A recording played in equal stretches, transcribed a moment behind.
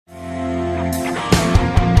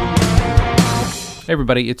Hey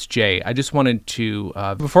everybody, it's Jay. I just wanted to,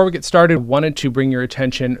 before we get started, wanted to bring your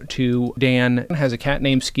attention to Dan. Has a cat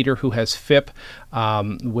named Skeeter who has FIP,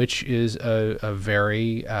 which is a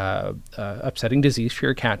very upsetting disease for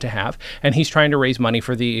your cat to have. And he's trying to raise money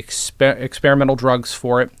for the experimental drugs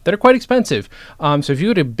for it that are quite expensive. So if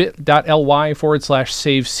you go to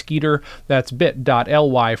bit.ly/save Skeeter, that's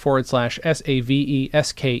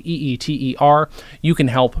bit.ly/SAVESKEETER, you can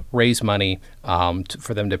help raise money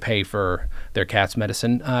for them to pay for their cat's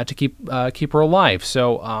medicine to keep her alive.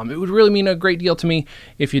 So it would really mean a great deal to me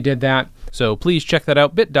if you did that. So please check that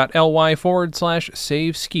out,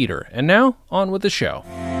 bit.ly/save Skeeter. And now, on with the show.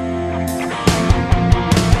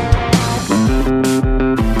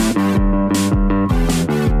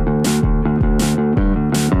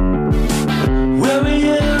 Where were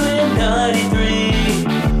you in 93?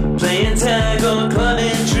 Playing tag or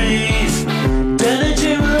climbing trees? Down a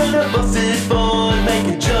gym right up a fit board,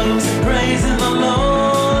 making jokes and praising the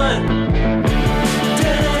Lord.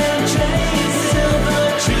 Dan Jay's Silver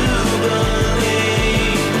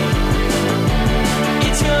Jubilee.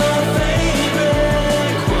 It's your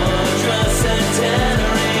favorite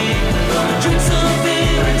quadricentenary. Gonna drink some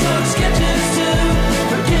beer and talk sketches too.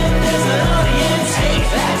 Forget there's an audience. Hey,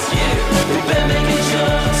 that's you. They've been making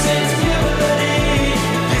jokes since puberty.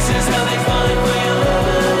 This is how they find real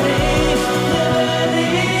levity.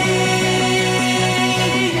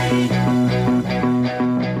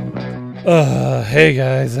 Hey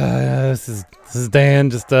guys, this is Dan.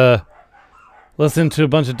 Just listening to a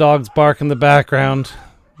bunch of dogs bark in the background.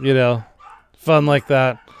 You know, fun like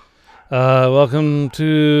that. Welcome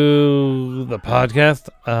to the podcast.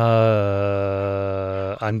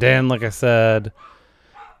 I'm Dan, like I said,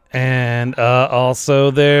 and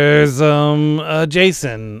also there's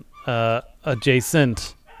Jason,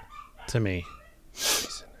 adjacent to me.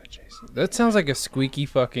 That sounds like a squeaky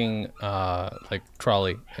fucking like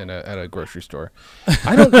trolley at a grocery store.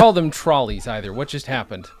 I don't call them trolleys either. What just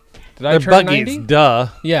happened? Did I They're turn buggies, 90? duh.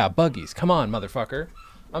 Yeah, buggies. Come on, motherfucker.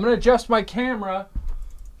 I'm gonna adjust my camera.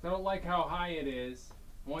 I don't like how high it is.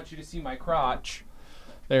 I want you to see my crotch.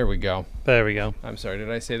 There we go. There we go. I'm sorry.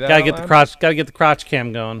 Did I say that? Gotta out get the loud? crotch. Gotta get the crotch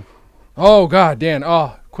cam going. Oh God, Dan.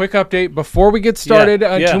 Oh, quick update before we get started.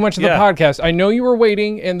 Too much of the podcast. I know you were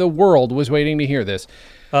waiting, and the world was waiting to hear this.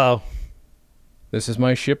 Uh-oh. This is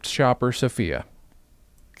my shipped shopper, Sophia.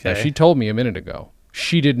 Now, Okay. she told me a minute ago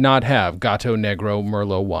she did not have Gato Negro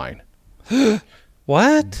Merlot wine,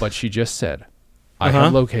 What? but she just said, I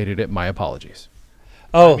have located it. My apologies.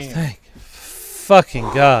 Oh, thank fucking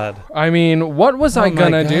God. I mean, what was I my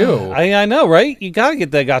gonna God. do? I know, right? You gotta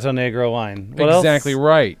get that Gato Negro wine. What Exactly else?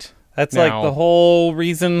 right. That's Now- like the whole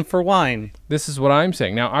reason for wine. This is what I'm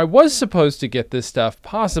saying. Now, I was supposed to get this stuff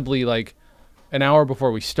possibly like an hour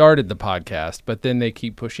before we started the podcast, but then they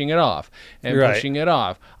keep pushing it off and Right. pushing it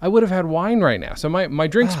off. I would have had wine right now. So my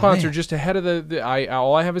drink sponsor man. just ahead of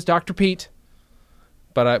all I have is Dr. Pete,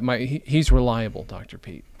 but he's reliable, Dr.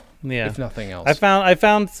 Pete, Yeah. if nothing else. I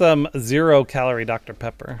found some 0-calorie Dr.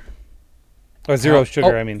 Pepper. Or zero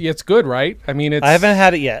sugar, I mean. Yeah, it's good, right? I mean, it's. I haven't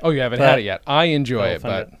had it yet. Oh, you haven't but had it yet. I enjoy I'll it,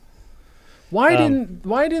 find but it. why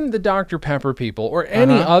didn't the Dr. Pepper people or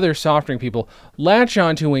any other soft drink people latch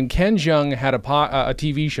on to when Ken Jeong had a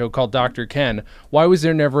TV show called Dr. Ken? Why was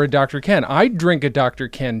there never a Dr. Ken? I'd drink a Dr.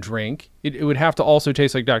 Ken drink. It would have to also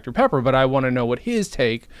taste like Dr. Pepper, but I want to know what his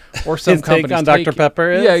take or some His take company's on Dr.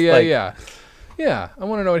 Pepper is? Yeah. Yeah, I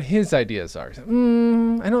want to know what his ideas are.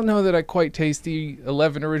 I don't know that I quite taste the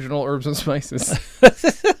 11 original herbs and spices.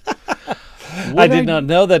 I did not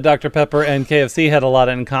know that Dr. Pepper and KFC had a lot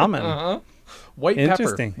in common. White pepper.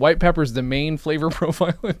 Interesting. White pepper is the main flavor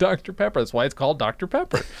profile of Dr. Pepper. That's why it's called Dr.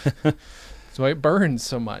 Pepper. That's why it burns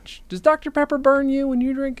so much. Does Dr. Pepper burn you when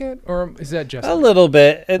you drink it? Or is that just A little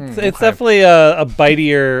bit. It's okay. definitely a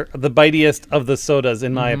bitier, the bitiest of the sodas,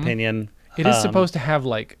 in my opinion. It is supposed to have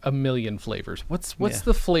like a million flavors. What's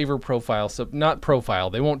the flavor profile? So not profile.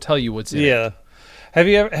 They won't tell you what's in it. Yeah. Have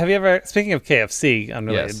you ever speaking of KFC,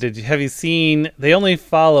 unrelated, Yes. have you seen they only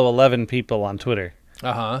follow 11 people on Twitter?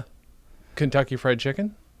 Kentucky Fried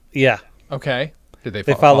Chicken? Yeah. Okay. Did They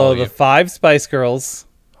follow the you? 5 Spice Girls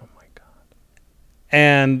Oh my God.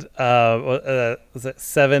 and was it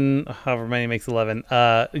 7, however many makes 11,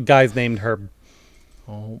 guys named Herb.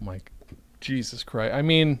 Oh my Jesus Christ. I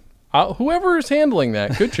mean, whoever is handling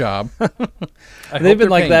that, good job. I hope They've been they're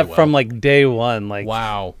like paying that you from well. like day one. Like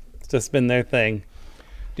Wow. it's just been their thing.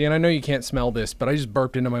 Dan, I know you can't smell this, but I just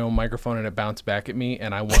burped into my own microphone and it bounced back at me,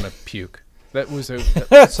 and I want to puke. That was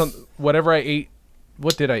whatever I ate.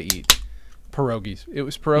 What did I eat? Pierogies. It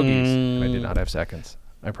was pierogies, and I did not have seconds.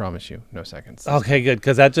 I promise you, no seconds. Okay, good,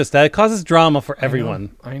 because that causes drama for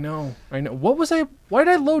everyone. I know. Why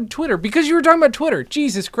did I load Twitter? Because you were talking about Twitter.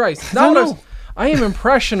 Jesus Christ. I am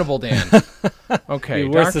impressionable, Dan. Okay,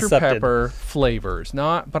 We're Dr. susceptible. Pepper flavors.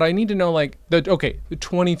 But I need to know the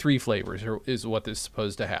 23 flavors is what this is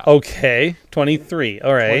supposed to have. Okay, 23.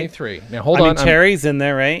 All right. 23. Now hold I on. mean, cherry's in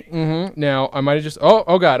there, right? Now I might have just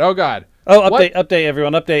Oh god. Oh, What? update,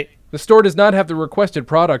 everyone, update. The store does not have the requested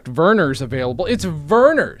product Verner's available. It's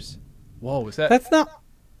Verner's. Whoa, is that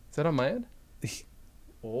on my end?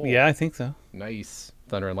 Oh, Yeah, I think so. nice.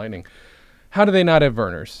 Thunder and lightning. How do they not have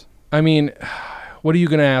Verner's? I mean, what are you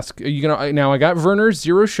gonna ask? Are you gonna now? I got Verner's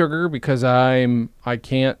zero sugar because I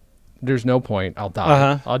can't. There's no point. I'll die.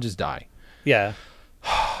 Uh-huh. I'll just die. Yeah.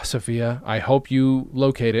 Sophia, I hope you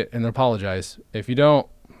locate it and apologize. If you don't,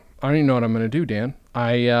 I don't even know what I'm gonna do, Dan.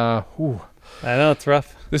 I know it's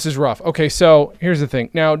rough. This is rough. Okay, so here's the thing.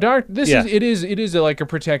 Now, it is like a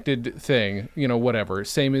protected thing, whatever.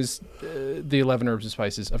 Same as the 11 herbs and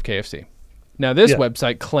spices of KFC. Now, this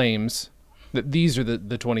website claims that these are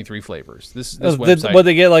the 23 flavors. This website. Would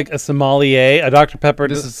they get like a sommelier, a Dr. Pepper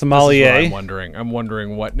sommelier? This is what I'm wondering. I'm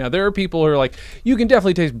wondering what. Now, there are people who are like, you can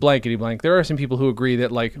definitely taste blankety blank. There are some people who agree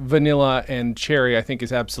that like vanilla and cherry, I think,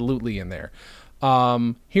 is absolutely in there.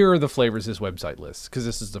 Here are the flavors this website lists, because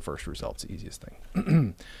this is the first results, the easiest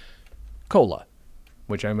thing. Cola,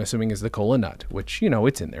 which I'm assuming is the cola nut, which,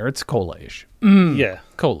 it's in there. It's cola-ish. Yeah.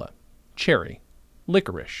 Cola, cherry,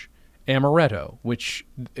 licorice, amaretto, which,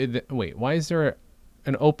 wait, why is there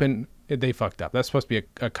an open, they fucked up. That's supposed to be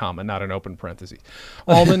a comma, not an open parenthesis.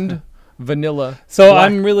 Almond, vanilla. So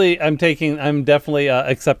I'm definitely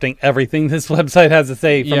accepting everything this website has to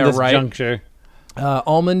say from this juncture.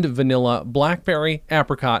 Almond, vanilla, blackberry,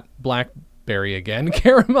 apricot, blackberry again,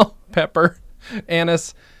 caramel, pepper,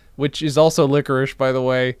 anise, which is also licorice, by the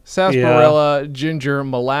way, sarsaparilla, ginger,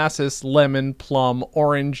 molasses, lemon, plum,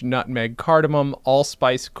 orange, nutmeg, cardamom,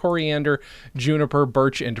 allspice, coriander, juniper,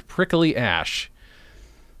 birch, and prickly ash.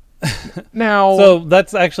 Now, so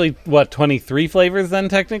that's actually 23 flavors then,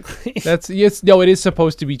 technically. it is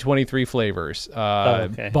supposed to be 23 flavors.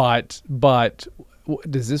 Okay. But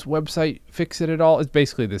does this website fix it at all? It's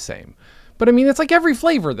basically the same. But I mean, it's like every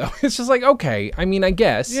flavor though. It's just like, okay, I mean, I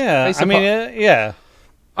guess. Yeah. Yeah.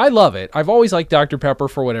 I love it. I've always liked Dr. Pepper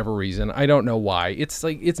for whatever reason. I don't know why. It's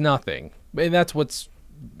like, it's nothing. And that's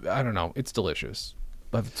I don't know. It's delicious.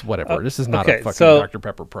 But it's whatever. This is not a fucking Dr.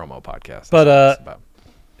 Pepper promo podcast. But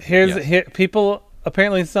here people,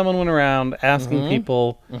 apparently someone went around asking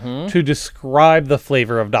people to describe the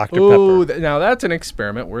flavor of Dr. Pepper. Now that's an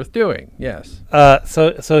experiment worth doing. Yes.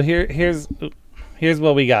 So here's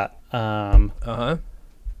what we got.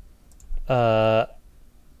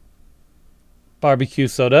 Barbecue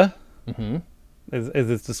soda. Is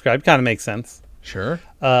this described? Kind of makes sense. Sure.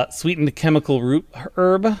 Sweetened chemical root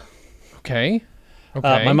herb. Okay.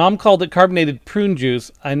 My mom called it carbonated prune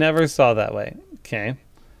juice. I never saw that way. Okay.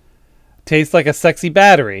 Tastes like a sexy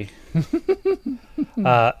battery.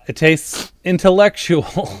 It tastes intellectual.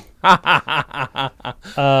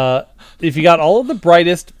 If you got all of the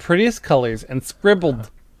brightest, prettiest colors and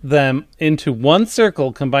scribbled them into one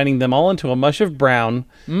circle, combining them all into a mush of brown,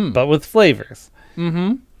 but with flavors.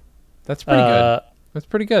 That's pretty good. That's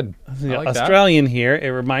pretty good. I like Australian here. It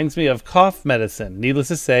reminds me of cough medicine. Needless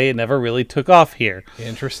to say, it never really took off here.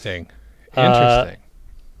 Interesting.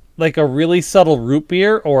 Like a really subtle root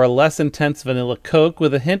beer or a less intense vanilla Coke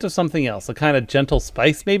with a hint of something else, a kind of gentle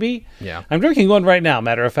spice maybe. Yeah. I'm drinking one right now,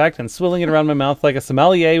 matter of fact, and swilling it around my mouth like a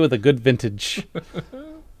sommelier with a good vintage.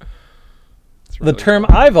 The term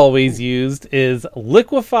I've always used is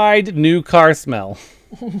liquefied new car smell.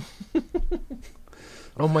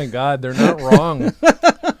 Oh my God, they're not wrong.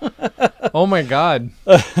 Oh my God.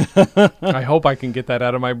 I hope I can get that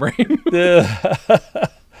out of my brain.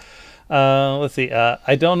 Let's see.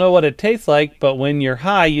 I don't know what it tastes like, but when you're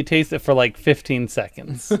high, you taste it for like 15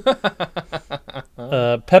 seconds.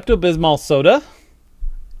 Pepto-Bismol soda.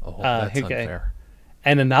 Oh, that's unfair.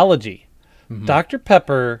 An analogy. Dr.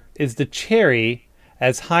 Pepper is the cherry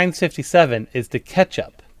as Heinz 57 is the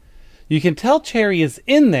ketchup. You can tell cherry is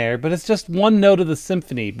in there, but it's just one note of the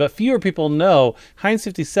symphony. But fewer people know Heinz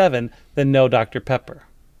 57 than know Dr. Pepper.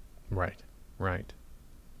 Right.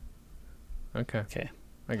 Okay.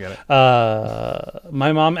 I get it.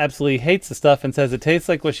 My mom absolutely hates the stuff and says it tastes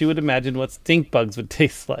like what she would imagine what stink bugs would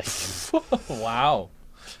taste like. Wow.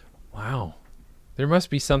 There must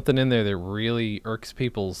be something in there that really irks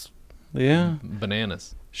people's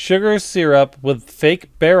bananas. Sugar syrup with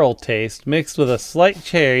fake barrel taste mixed with a slight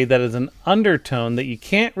cherry that is an undertone that you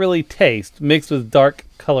can't really taste mixed with dark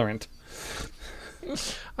colorant.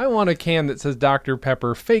 I want a can that says Dr.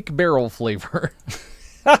 Pepper fake barrel flavor.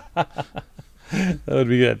 That would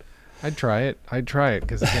be good. I'd try it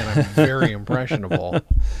because again, I'm very impressionable.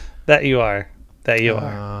 That you are.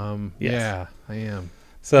 Yes. Yeah, I am.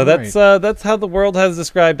 So All that's how the world has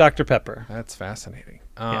described Dr. Pepper. That's fascinating.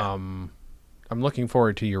 Yeah. I'm looking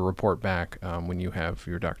forward to your report back when you have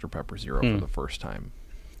your Dr. Pepper Zero for the first time.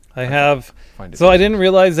 I have. Find it So I didn't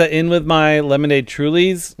realize that in with my lemonade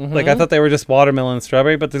Trulies, like I thought they were just watermelon and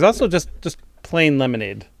strawberry, but there's also just plain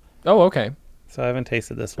lemonade. Oh, okay. So I haven't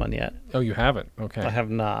tasted this one yet. Oh, you haven't? Okay. I have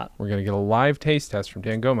not. We're going to get a live taste test from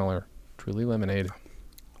Dan Gomiller. Truly lemonade.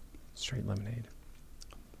 Straight lemonade.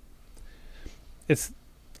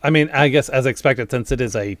 I guess as expected, since it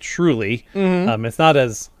is a Truly, it's not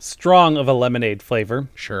as strong of a lemonade flavor.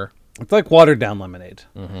 Sure. It's like watered down lemonade.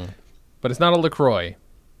 But it's not a LaCroix.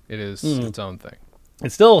 It is its own thing.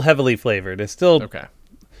 It's still heavily flavored. It's still Okay.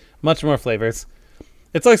 much more flavors.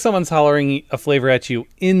 It's like someone's hollering a flavor at you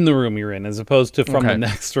in the room you're in, as opposed to from the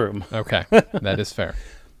next room. Okay. That is fair.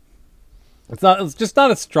 It's just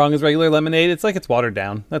not as strong as regular lemonade. It's like it's watered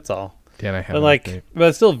down. That's all. Dan, I have But but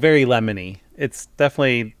it's still very lemony. It's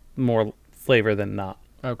definitely more flavor than not.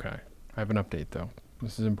 Okay. I have an update, though.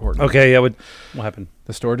 This is important. Okay, yeah. What happened?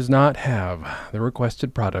 The store does not have the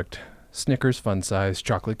requested product, Snickers Fun Size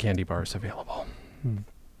chocolate candy bars, available.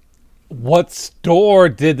 What store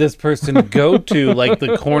did this person go to? Like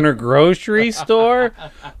the corner grocery store?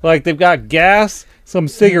 Like they've got gas, some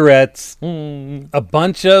cigarettes, a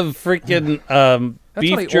bunch of freaking That's what I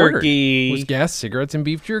beef jerky. ordered, was gas, cigarettes, and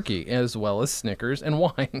beef jerky, as well as Snickers and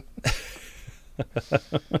wine.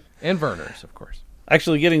 And Verner's, of course.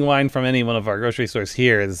 Actually, getting wine from any one of our grocery stores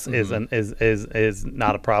here is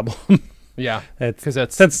not a problem. Yeah, It's because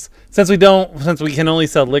that's since we can only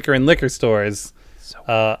sell liquor in liquor stores.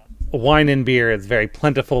 Wine and beer is very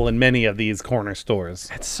plentiful in many of these corner stores.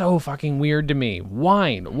 That's so fucking weird to me.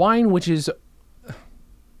 Wine, which is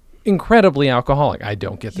incredibly alcoholic. I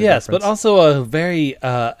don't get the Yes, difference. but also a very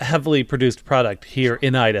heavily produced product here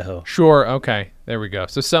in Idaho. Sure, okay, there we go.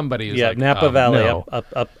 So somebody is like, Napa Valley, no.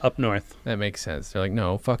 up north. That makes sense. They're like,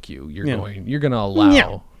 no, fuck you. You're Yeah. going to allow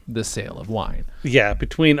Yeah. the sale of wine. Yeah,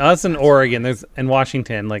 between us and Oregon, and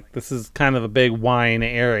Washington, like this is kind of a big wine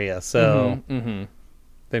area, so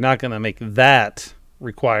they're not going to make that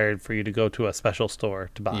required for you to go to a special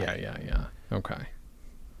store to buy. Yeah. Okay.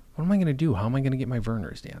 What am I going to do? How am I going to get my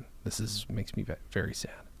Verner's, Dan? This makes me very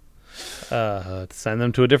sad. Send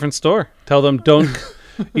them to a different store. Tell them don't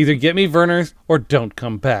either get me Verner's or don't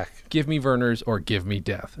come back. Give me Verner's or give me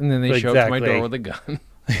death. And then they show up to my Exactly. door with a gun.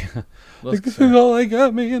 Look, This is all I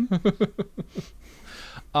got, man.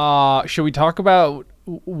 should we talk about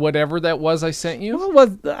whatever that was I sent you? What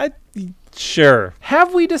was sure.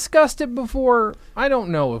 Have we discussed it before? I don't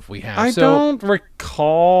know if we have. I don't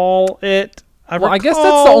recall it. I guess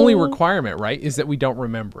that's the only requirement, right? Is that we don't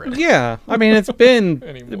remember it. Yeah, I mean it's been.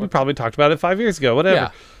 Anymore. We probably talked about it 5 years ago. Whatever.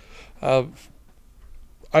 Yeah.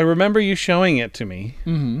 I remember you showing it to me.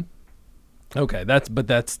 Okay,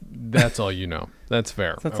 that's all you know. That's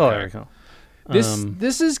fair. That's all I Okay. recall.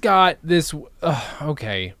 This has got this.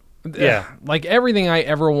 Okay. Yeah. Like everything I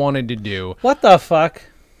ever wanted to do. What the fuck?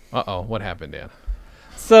 What happened, Dan?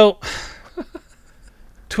 So,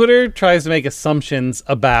 Twitter tries to make assumptions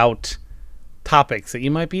about topics that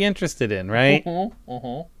you might be interested in, right?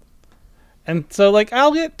 And so, like,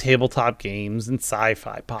 I'll get tabletop games and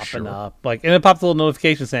sci-fi popping up, like, and it pops a little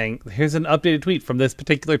notification saying, "Here's an updated tweet from this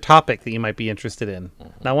particular topic that you might be interested in."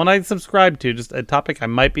 Now, when I subscribe to just a topic I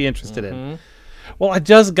might be interested in, well, I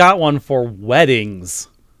just got one for weddings.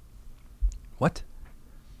 What?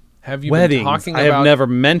 Have you Weddings. been talking I about? have never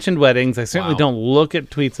mentioned weddings. I certainly Wow. don't look at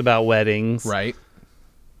tweets about weddings. Right.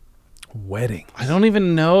 Wedding. I don't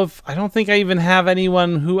even know if I don't think I even have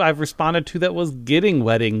anyone who I've responded to that was getting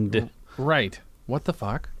weddinged. Right. What the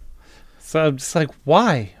fuck? So I'm just like,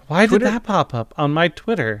 why? Why Twitter- did that pop up on my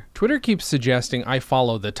Twitter? Twitter keeps suggesting I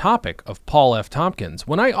follow the topic of Paul F. Tompkins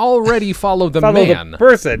when I already follow the Follow man, the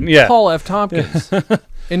person, yeah. Paul F. Tompkins.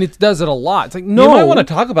 And it does it a lot. It's like, no. You might want to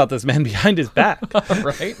talk about this man behind his back.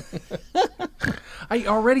 Right? I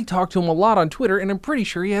already talked to him a lot on Twitter, and I'm pretty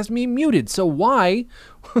sure he has me muted. So why?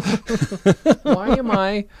 Why am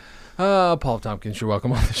I? Paul Tompkins, you're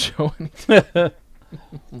welcome on the show.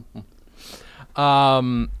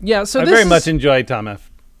 Yeah. So I this very is, much enjoy Tom F.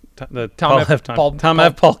 Paul F.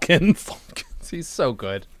 Paulkins. He's so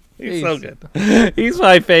good. He's so good. He's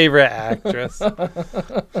my favorite actress.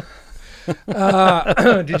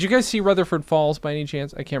 Did you guys see Rutherford Falls by any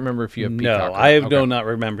chance? I can't remember if you have Peacock. No, I Okay. do not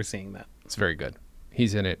remember seeing that. It's very good.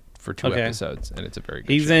 He's in it for 2 Okay. episodes, and it's a very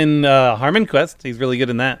good He's show. in Harmon Quest. He's really good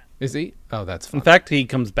in that. Is he? Oh, that's fun. In fact, he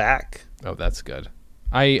comes back. Oh, that's good.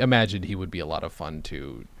 I imagined he would be a lot of fun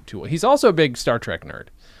to. He's also a big Star Trek nerd,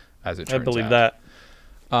 as it turns out. I believe that.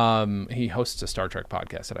 He hosts a Star Trek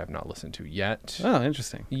podcast that I have not listened to yet. Oh,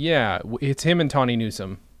 interesting. Yeah, it's him and Tawny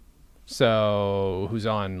Newsome. So, who's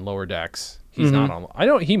on Lower Decks? He's not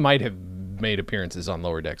on. He might have made appearances on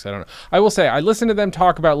Lower Decks. I don't know. I will say I listened to them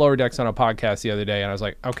talk about Lower Decks on a podcast the other day, and I was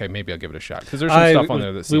like, okay, maybe I'll give it a shot because there's some stuff on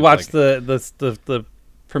there that seems we watched like, the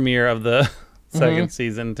premiere of the second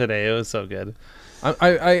season today. It was so good.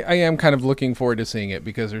 I am kind of looking forward to seeing it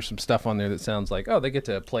because there's some stuff on there that sounds like, oh, they get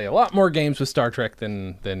to play a lot more games with Star Trek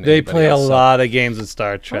than they play else, a lot of games with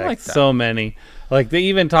Star Trek. like that. So many. Like they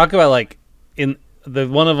even talk about like in the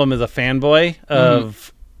one of them is a fanboy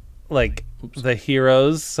of like the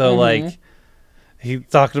heroes. So like he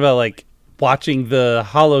talked about like watching the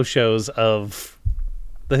holo shows of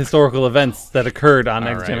the historical events that occurred on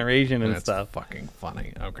Next Generation and That's stuff. Fucking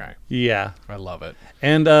funny. Okay. Yeah. I love it.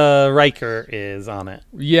 And Riker is on it.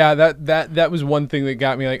 Yeah, that was one thing that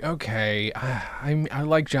got me like, okay, I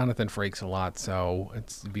like Jonathan Frakes a lot, so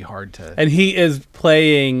it'd be hard to. And he is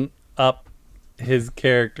playing up his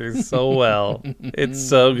characters so well. It's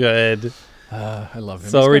so good. I love him.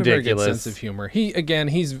 So He's got ridiculous. a very good sense of humor.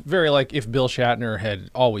 He's very like if Bill Shatner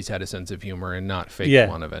had always had a sense of humor and not fake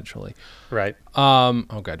one eventually. Right. Oh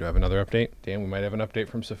god, do I have another update? Dan, we might have an update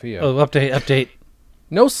from Sophia. Oh, update.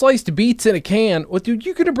 No sliced beets in a can. What, dude?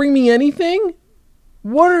 You gonna bring me anything?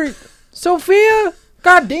 What are Sophia?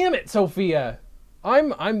 God damn it, Sophia!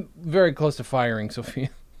 I'm very close to firing Sophia.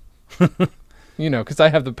 You know, because I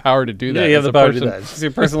have the power to do that. Yeah, you have as the a power to do person. that. It's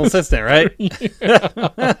your personal assistant, right?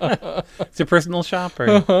 It's your personal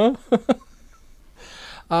shopper.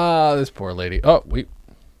 This poor lady. Oh, wait.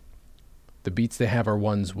 The beets they have are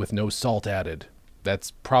ones with no salt added. That's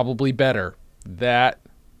probably better. That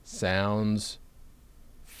sounds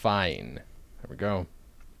fine. There we go.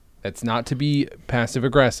 That's not to be passive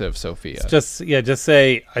aggressive, Sophia. Just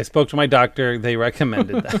say I spoke to my doctor. They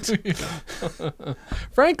recommended that.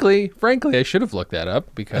 Frankly, I should have looked that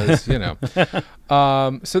up because, you know.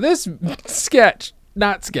 So this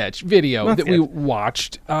video we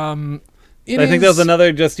watched. I think that was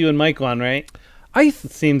another just you and Mike one, right? It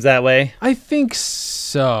seems that way. I think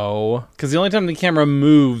so. Because the only time the camera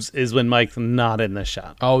moves is when Mike's not in the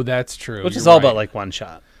shot. Oh, that's true. Which is all about like one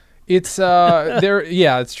shot. It's there.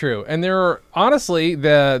 Yeah, it's true. And there are honestly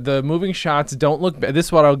the moving shots don't look bad. This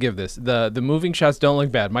is what I'll give this. The moving shots don't look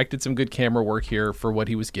bad. Mike did some good camera work here for what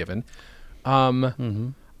he was given. So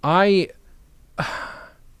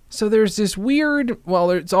there's this weird. Well,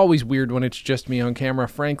 it's always weird when it's just me on camera.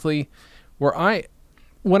 Frankly,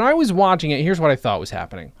 when I was watching it, here's what I thought was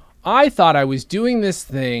happening. I thought I was doing this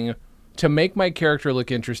thing to make my character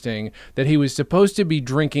look interesting, that he was supposed to be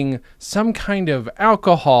drinking some kind of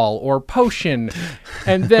alcohol or potion.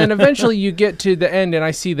 And then eventually you get to the end and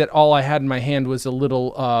I see that all I had in my hand was a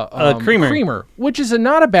little creamer, which is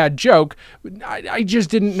not a bad joke. I just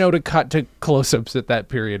didn't know to cut to close-ups at that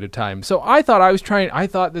period of time. So I thought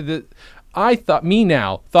that me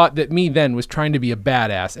then was trying to be a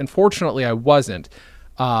badass. And fortunately I wasn't.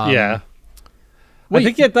 I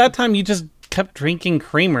think at that time you just kept drinking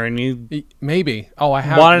creamer and you maybe I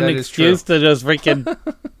wanted an excuse to just freaking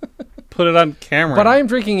put it on camera. But I'm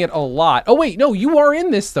drinking it a lot. Oh wait, no, you are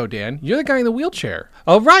in this though, Dan. You're the guy in the wheelchair.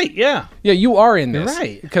 Oh right, yeah, you are in this. You're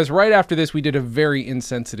right, because right after this we did a very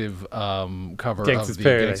insensitive cover of the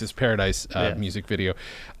Gangsta's Paradise music video.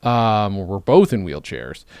 We're both in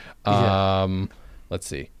wheelchairs. Let's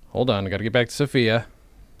see. Hold on, I got to get back to Sophia.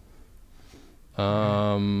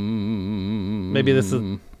 Maybe this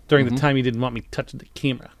is during the time you didn't want me touching the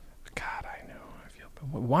camera. God, I know.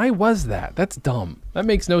 Why was that? That's dumb. That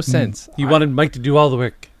makes no sense. You wanted Mike to do all the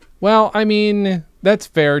work. Well, I mean, that's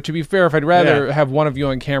fair. To be fair, if I'd rather have one of you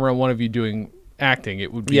on camera and one of you doing acting,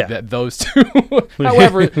 it would be those two.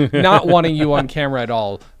 However, not wanting you on camera at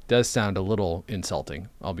all does sound a little insulting.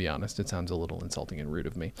 I'll be honest. It sounds a little insulting and rude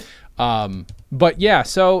of me. But yeah,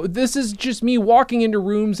 so this is just me walking into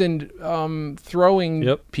rooms and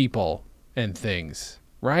throwing people and things.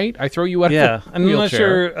 Right? I throw you out of the I'm not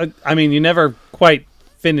sure. I mean, you never quite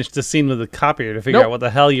finished the scene with the copier to figure out what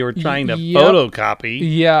the hell you were trying to photocopy.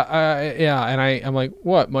 Yeah, and I'm like,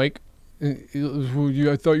 what, Mike? I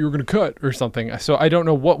thought you were going to cut or something. So I don't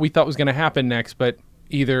know what we thought was going to happen next, but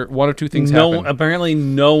either one of two things happened. Apparently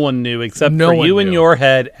no one knew except for you in your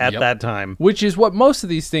head at that time. Which is what most of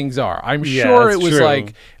these things are. I'm sure it was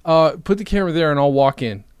like, put the camera there and I'll walk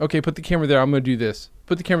in. Okay, put the camera there. I'm going to do this.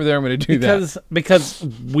 Put the camera there. I'm going to do that. Because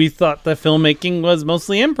we thought the filmmaking was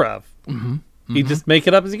mostly improv. You just make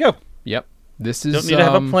it up as you go. Yep. This is don't need to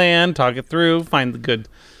have a plan, talk it through, find the good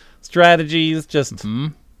strategies. Just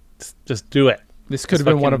do it. This could Just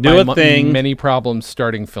have been one of fucking do my a thing. many problems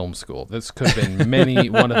starting film school. This could have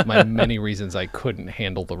been one of my many reasons I couldn't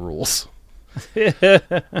handle the rules. But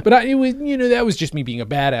it was, that was just me being a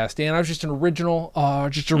badass, Dan. I was just an original,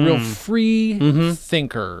 just a real free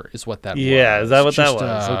thinker, is what that was. Yeah, is that what that Just,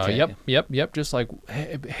 was? Okay. Yep. Just like,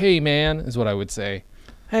 hey, man, is what I would say.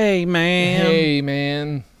 Hey, man. Hey,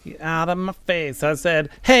 man. Get out of my face. I said,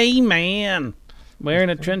 hey, man. Wearing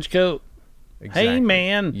a trench coat. Exactly. Hey,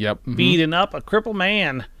 man. Yep. mhm. Beating up a crippled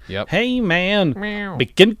man. Yep. Hey, man. Meow.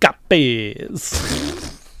 Making copies.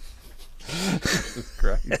 Jesus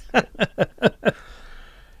Christ.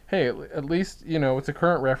 Hey, at least, it's a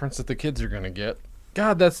current reference that the kids are going to get.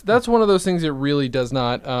 God, that's one of those things that really does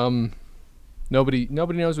not, nobody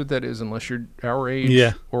knows what that is unless you're our age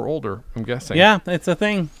Yeah. or older, I'm guessing. Yeah, it's a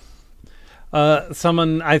thing.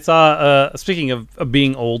 Someone I saw, speaking of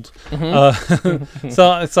being old,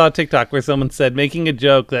 so I saw a TikTok where someone said, making a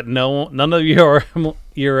joke that none of your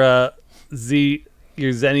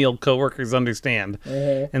Zennial coworkers understand.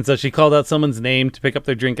 And so she called out someone's name to pick up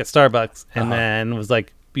their drink at Starbucks and then was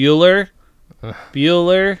like, Bueller,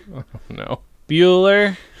 Bueller, No.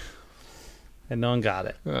 Bueller. And no one got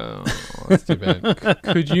it. Oh, that's too bad.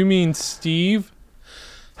 Could you mean Steve?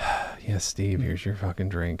 Yes, Steve, here's your fucking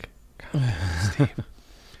drink. God, Steve.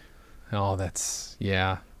 Oh, that's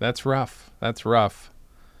rough. That's rough.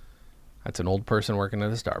 That's an old person working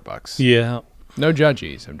at a Starbucks. Yeah. No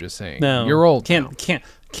judges, I'm just saying. No. You're old. Can't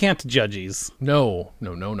now. judges. No.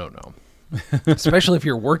 Especially if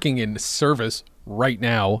you're working in service right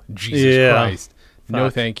now. Jesus Yeah. Christ. No,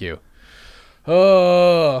 Fuck. thank you.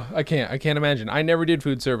 Oh, I can't imagine. I never did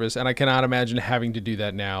food service, and I cannot imagine having to do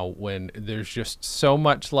that now when there's just so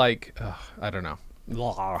much I don't know.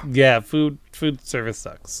 Blah. Yeah, food service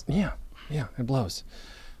sucks. Yeah, it blows.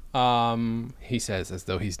 He says as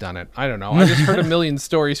though he's done it. I don't know. I just heard a million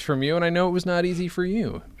stories from you, and I know it was not easy for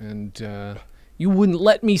you. And you wouldn't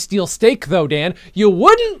let me steal steak, though, Dan. You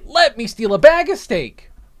wouldn't let me steal a bag of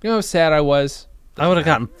steak. You know how sad I was? I would have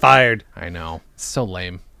gotten fired. I know. It's so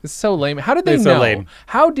lame. It's so lame. How did they It's so know? lame.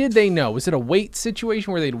 How did they know? Was it a weight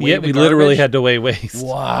situation where they'd weigh Yeah, the we literally garbage? had to weigh waste.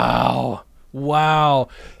 Wow.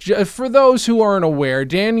 For those who aren't aware,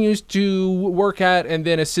 Dan used to work at and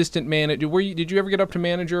then assistant manager. Did you ever get up to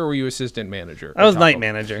manager, or were you assistant manager? I was at night Taco-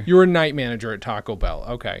 manager. You were night manager at Taco Bell.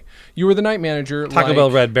 Okay. You were the night manager. Taco Bell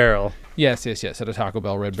Red Barrel Yes, at a Taco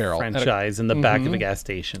Bell Red Barrel. franchise in the back of a gas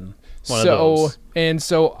station. One of So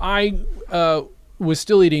those. I was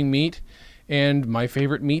still eating meat. And my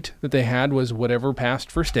favorite meat that they had was whatever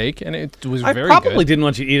passed for steak, and it was I very probably good. didn't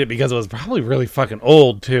want you to eat it because it was probably really fucking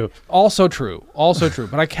old too. Also true.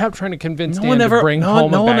 But I kept trying to convince No Dan one to ever, bring no,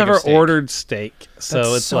 home no a one bag ever of steak. ordered steak, so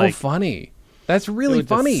That's it's so like funny. That's it really would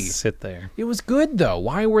just funny. sit there. It was good though.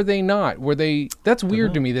 Why were they not? Were they? That's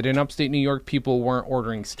weird to me that in upstate New York people weren't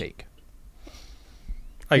ordering steak.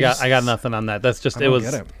 I got nothing on that. That's just I it don't was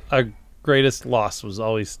get it. our greatest loss was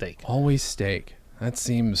always steak. Always steak.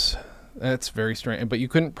 That's very strange. But you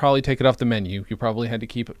couldn't probably take it off the menu. You probably had to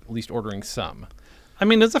keep at least ordering some. I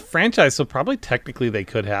mean, it's a franchise, so probably technically they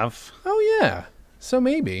could have. Oh yeah. So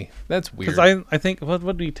maybe that's weird. Because I think what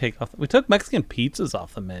did we take off? We took Mexican pizzas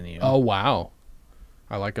off the menu. Oh wow.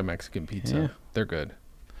 I like a Mexican pizza. Yeah. They're good.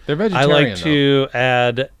 They're I vegetarian. like to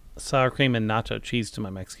add sour cream and nacho cheese to my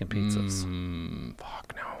Mexican though. pizzas.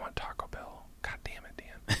 Fuck. Now I want Taco Bell. God damn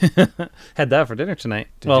it, Dan. Had that for dinner tonight.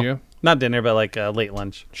 Did you? Not dinner, but like late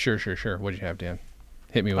lunch. Sure. What'd you have, Dan?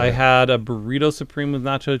 Hit me with I it. had a burrito supreme with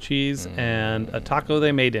nacho cheese and a taco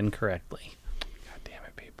they made incorrectly God damn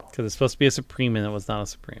it, people. because it's supposed to be a supreme and it was not a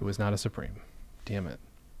supreme. It was not a Supreme. Damn it.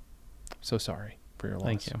 So sorry for your loss.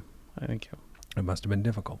 Thank you. Thank you. It must have been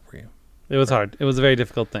difficult for you. It was hard. It was a very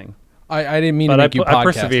difficult thing. I didn't mean to But make you I podcast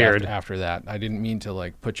persevered. after that. I didn't mean to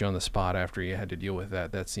like put you on the spot after you had to deal with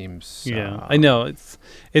that. That seems Yeah, I know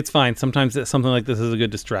it's fine. Sometimes something like this is a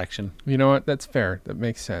good distraction. You know what? That's fair. That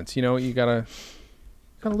makes sense. You know what? You gotta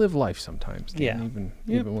live life sometimes. Yeah. Even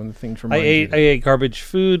Yep. when the things I remind you. ate garbage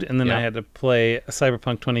food and then Yeah. I had to play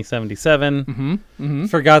Cyberpunk 2077. Mm-hmm.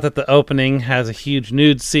 Forgot that the opening has a huge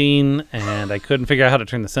nude scene and I couldn't figure out how to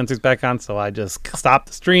turn the sensors back on, so I just stopped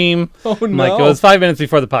the stream. Oh I'm like, it was 5 minutes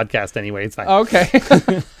before the podcast anyway. It's fine. Okay.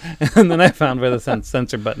 And then I found where the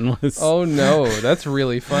censor button was. Oh no, that's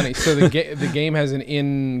really funny. So the game has an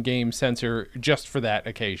in-game sensor just for that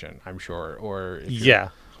occasion, I'm sure. Or if you're- Yeah.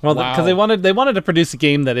 Well, because Wow. they wanted to produce a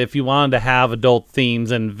game that if you wanted to have adult themes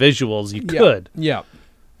and visuals, you could. Yeah.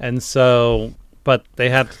 And so, but they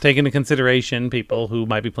had to take into consideration people who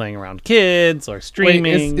might be playing around kids or Wait,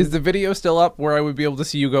 streaming. is the video still up where I would be able to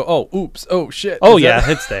see you go, oh, oops, oh shit? Oh Is yeah, that-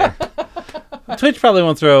 it's there. Twitch probably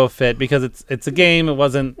won't throw a fit because it's a game. It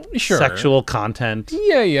wasn't Sure. sexual content.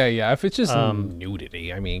 Yeah. If it's just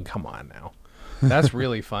nudity, I mean, come on now. That's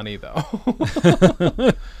really funny, though.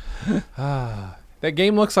 That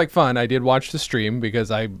game looks like fun. I did watch the stream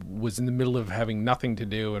because I was in the middle of having nothing to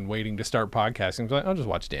do and waiting to start podcasting. So I'll just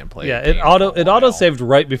watch Dan play. Yeah, the it game for a auto while. saved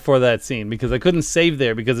right before that scene because I couldn't save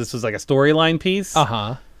there because this was like a storyline piece.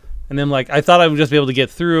 Uh-huh. And then like I thought I would just be able to get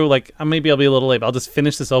through. Like maybe I'll be a little late, but I'll just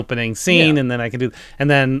finish this opening scene Yeah. and then I can do. And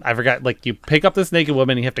then I forgot like you pick up this naked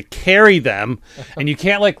woman and you have to carry them, and you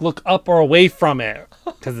can't like look up or away from it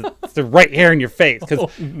because they're right here in your face.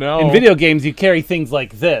 Because No. in video games you carry things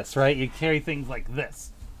like this, right? You carry things like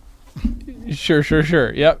this.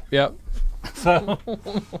 Sure. Yep.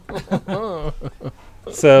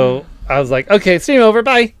 So I was like, okay, stream over,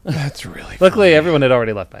 bye. That's really Luckily, everyone had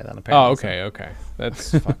already left by then. Apparently. Oh, okay.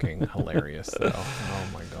 That's fucking hilarious, though. Oh,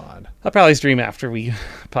 my God. I'll probably stream after we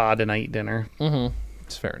pod and I eat dinner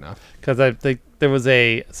It's fair enough. because there was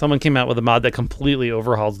someone came out with a mod that completely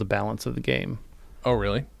overhauls the balance of the game. Oh,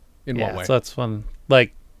 really? In what way? So that's fun.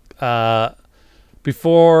 Like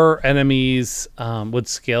before, enemies would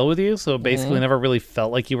scale with you, so it basically never really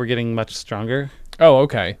felt like you were getting much stronger. Oh,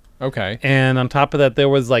 okay. And on top of that, there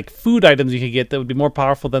was like food items you could get that would be more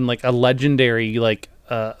powerful than like a legendary like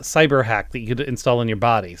cyber hack that you could install in your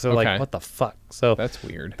body. So Okay. like, what the fuck? So That's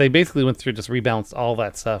weird. they basically went through, just rebalanced all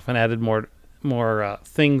that stuff and added more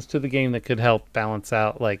things to the game that could help balance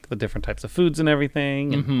out like the different types of foods and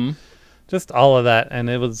everything, and just all of that. And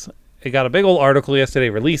it got a big old article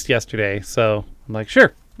released yesterday. So I'm like,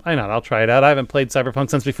 sure, why not? I'll try it out. I haven't played Cyberpunk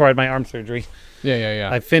since before I had my arm surgery. Yeah.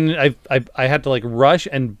 I had to like rush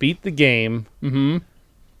and beat the game.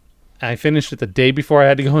 I finished it the day before I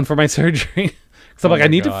had to go in for my surgery. So I'm Oh like, I my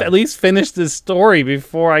need to God. at least finish this story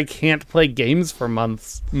before I can't play games for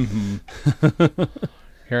months. Here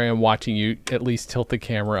I am watching you at least tilt the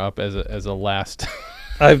camera up as a last.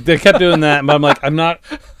 They kept doing that, but I'm like,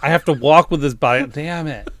 I have to walk with this body. Damn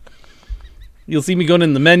it. You'll see me going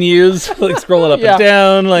in the menus, like scrolling up Yeah. and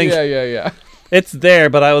down. Like Yeah. it's there,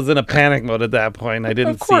 but I was in a panic mode at that point. I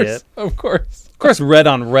didn't see it. Of course. Of course, red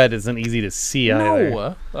on red isn't easy to see either.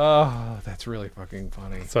 No. Oh, that's really fucking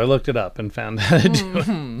funny. So I looked it up and found how to do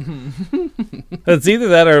it. It's either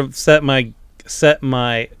that or set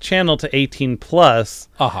my channel to 18 plus.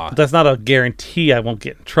 But that's not a guarantee I won't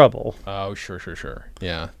get in trouble. Oh, sure.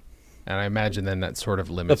 Yeah. And I imagine then that sort of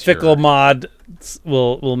The limits fickle mod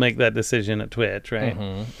will make that decision at Twitch, right?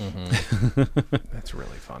 That's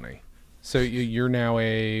really funny. So you're now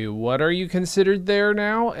what are you considered there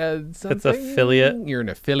now? It's affiliate. You're an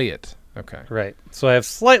affiliate. Okay. Right. So I have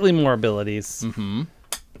slightly more abilities.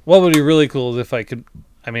 What would be really cool is if I could.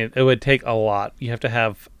 I mean, it would take a lot. You have to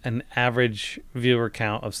have an average viewer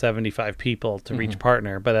count of 75 people to reach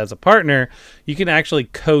partner. But as a partner, you can actually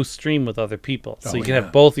co-stream with other people. So you can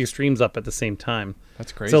have both your streams up at the same time.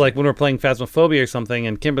 That's crazy. So like when we're playing Phasmophobia or something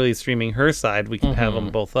and Kimberly's streaming her side, we can have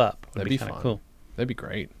them both up. That'd be kinda fun. cool. That'd be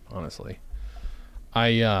great, honestly.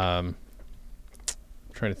 I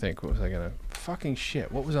trying to think. What was I gonna fucking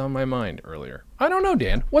shit? What was on my mind earlier? I don't know,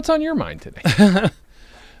 Dan. What's on your mind today?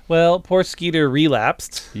 Well, poor Skeeter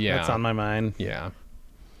relapsed. Yeah. That's on my mind. Yeah.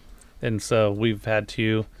 And so we've had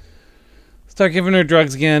to start giving her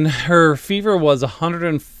drugs again. Her fever was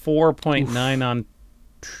 104.9 on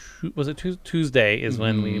Tuesday is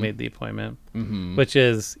when we made the appointment, which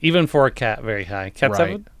is, even for a cat, very high. Cats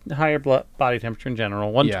have a higher body temperature in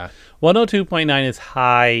general. 102.9 is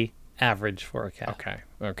high average for a cat.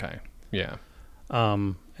 Okay. Yeah.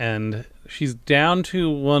 And she's down to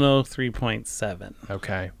 103.7.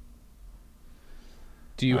 Okay.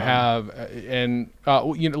 Do you have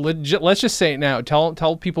let's just say it now.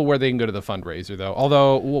 Tell people where they can go to the fundraiser, though.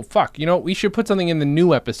 Although, well, fuck, we should put something in the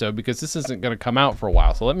new episode because this isn't going to come out for a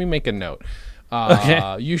while. So let me make a note.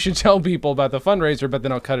 Okay. You should tell people about the fundraiser, but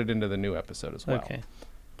then I'll cut it into the new episode as well. Okay.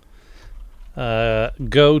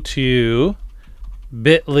 Go to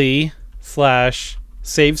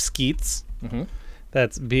bit.ly/saveskeets.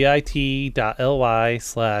 That's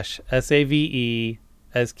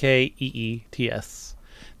bit.ly/SAVESKEETS.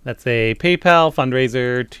 That's a PayPal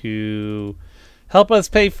fundraiser to help us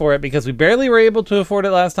pay for it because we barely were able to afford it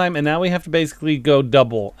last time, and now we have to basically go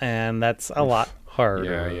double, and that's a lot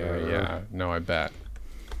harder. Yeah. No, I bet.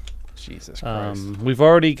 Jesus Christ. We've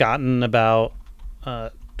already gotten about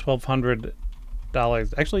 $1,200.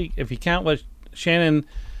 Actually, if you count what Shannon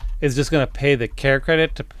is just going to pay the care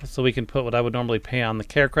credit so we can put what I would normally pay on the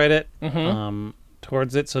care credit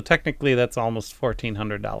towards it. So technically, that's almost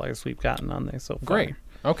 $1,400 we've gotten on there so far. Great.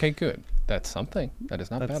 Okay, good. That's something. That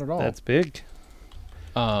is not bad at all. That's big.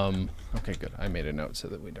 Okay, good. I made a note so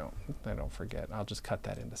that I don't forget. I'll just cut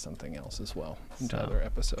that into something else as well, into So. other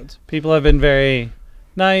episodes. People have been very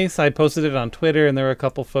nice. I posted it on Twitter, and there were a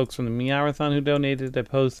couple folks from the Meowathon who donated. I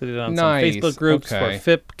posted it on Nice. some Facebook groups Okay. for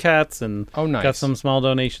FIP cats, and Oh, nice. got some small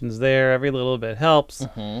donations there. Every little bit helps.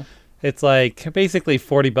 Mhm. It's like basically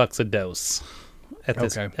 $40 a dose at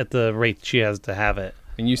this Okay. at the rate she has to have it.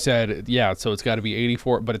 And you said, yeah, so it's got to be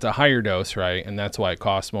 84, but it's a higher dose, right? And that's why it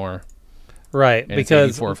costs more. Right, And it's because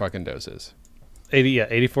 84 fucking doses.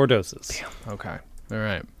 84 doses. Okay. All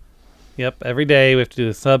right. Yep, every day we have to do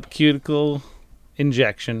a subcuticle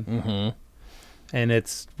injection. Mm-hmm.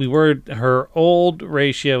 And her old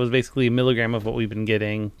ratio was basically a milligram of what we've been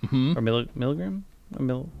getting. Mm-hmm. Or milligram?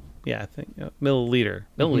 Yeah, I think. Milliliter.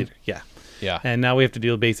 Milliliter, yeah. Yeah. And now we have to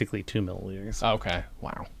do basically 2 milliliters. Okay.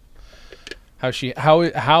 Wow.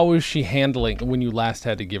 How is she handling when you last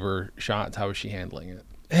had to give her shots? How is she handling it?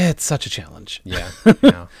 It's such a challenge. Yeah.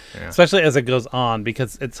 Yeah. Especially as it goes on,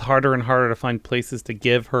 because it's harder and harder to find places to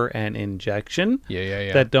give her an injection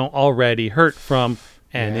Yeah. that don't already hurt from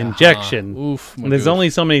an Yeah. injection. Oof. And there's only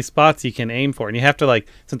so many spots you can aim for, and you have to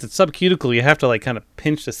since it's subcuticle, you have to kind of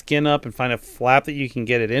pinch the skin up and find a flap that you can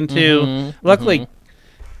get it into. Mm-hmm. Luckily,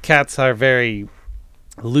 cats are very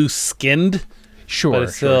loose-skinned, Sure. but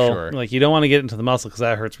it's still Sure. you don't want to get into the muscle because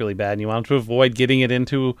that hurts really bad, and you want to avoid getting it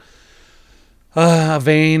into a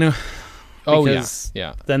vein. Oh yeah. because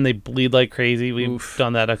Yeah. then they bleed like crazy. We've Oof.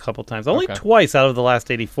 done that a couple times. Only Okay. twice out of the last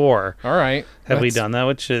 84 All right. have we That's done that,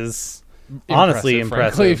 which is honestly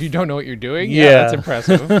impressive. Frankly, if you don't know what you're doing, Yeah. yeah, that's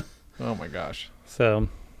impressive. Oh my gosh. So,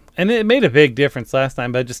 and it made a big difference last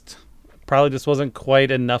time, but probably just wasn't quite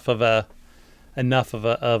enough of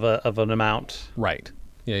an amount. Right.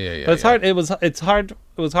 Yeah. But it's hard. It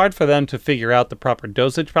was hard for them to figure out the proper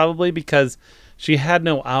dosage, probably because she had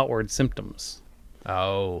no outward symptoms.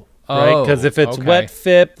 Oh. Right? Because if it's okay. wet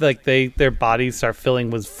FIP, their bodies start filling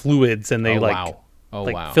with fluids, and they wow. Oh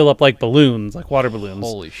wow. fill up like balloons, like water balloons.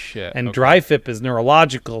 Holy shit. And Okay. dry FIP is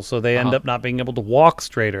neurological, so they end Uh-huh. up not being able to walk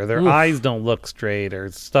straight, or their Oof. eyes don't look straight, or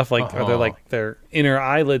stuff or they're Uh-huh. their inner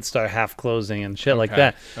eyelids start half closing and shit like Okay.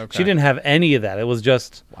 that. Okay. She didn't have any of that. It was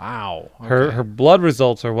just Wow. her blood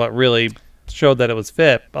results are what really showed that it was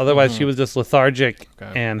FIP. Otherwise, she was just lethargic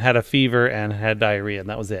Okay. and had a fever and had diarrhea, and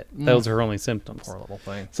that was it. That was her only symptoms. Poor little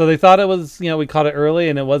thing. So they thought it was, we caught it early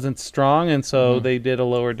and it wasn't strong, and so they did a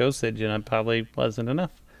lower dosage, and it probably wasn't enough.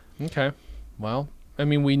 Okay. Well, I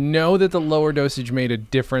mean, we know that the lower dosage made a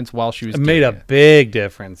difference while she was It made a doing it. big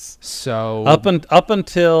difference. So Up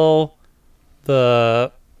until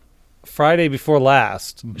the Friday before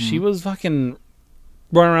last, she was fucking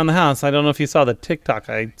running around the house. I don't know if you saw the TikTok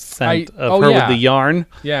I sent of her yeah. with the yarn.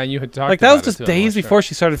 yeah, you had talked Like, that about was it just too, I'm days sure. before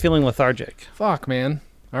she started feeling lethargic. Fuck, man.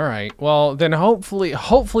 All right. Well, then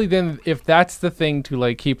hopefully then if that's the thing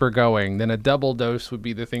to keep her going, then a double dose would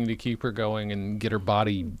be the thing to keep her going and get her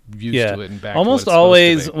body used to it and back. Almost to what it's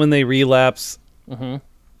always supposed to when they relapse, be.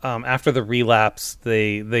 after the relapse,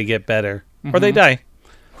 they get better or they die.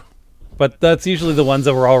 But that's usually the ones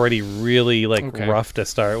that were already really Okay. rough to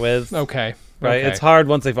start with. Okay. Right? Okay. It's hard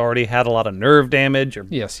once they've already had a lot of nerve damage or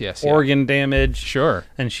Yes. Yeah. organ damage. Sure.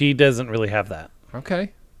 And she doesn't really have that.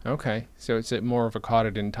 Okay. So it's more of a caught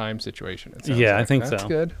it in time situation. It sounds Yeah, I like. think That's so.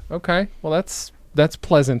 good. Okay. Well, that's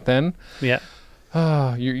pleasant then. Yeah.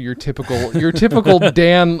 Your typical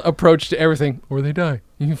Dan approach to everything. Or they die.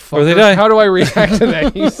 You fucker. Or they die. How do I react to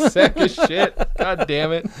that? You sack of shit. God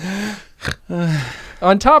damn it.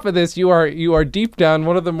 On top of this, you are deep down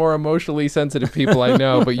one of the more emotionally sensitive people I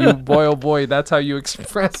know. But you, boy, oh boy, that's how you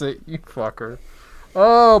express it. You fucker.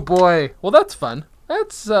 Oh boy. Well, that's fun.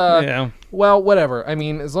 That's Yeah. Well, whatever. I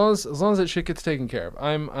mean, as long as that shit gets taken care of,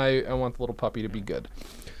 I want the little puppy to be good.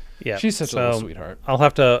 Yeah. She's such a little sweetheart. I'll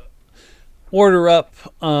have to order up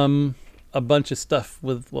a bunch of stuff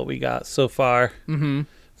with what we got so far. Mm-hmm.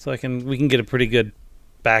 So we can get a pretty good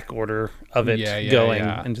back order of it going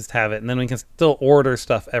and just have it. And then we can still order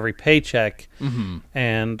stuff every paycheck. Mm-hmm.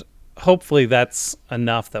 And hopefully that's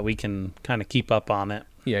enough that we can kind of keep up on it.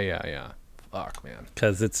 Yeah. Fuck, man.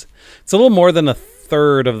 Because it's a little more than a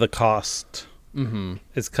third of the cost Mm-hmm.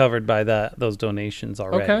 is covered by those donations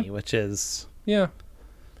already, which is... Yeah.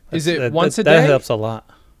 Is it that- once that, a day? That helps a lot.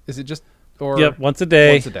 Is it just or Yep, once a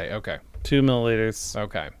day, Once a day. Okay. 2 milliliters.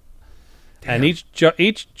 Okay. And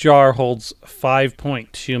each jar holds 5.2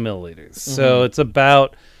 milliliters. So it's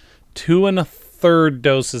about 2 1/3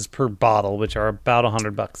 doses per bottle, which are about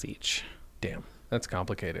 $100 each. Damn. That's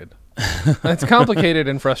complicated. That's complicated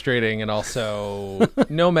and frustrating, and also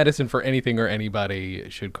no medicine for anything or anybody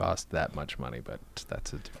should cost that much money, but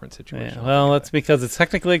that's a different situation. Yeah, well, that's because it's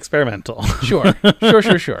technically experimental. Sure.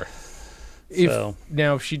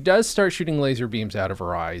 If she does start shooting laser beams out of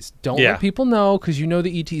her eyes, don't Yeah. let people know, because you know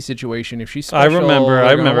the ET situation. If she's I special, remember.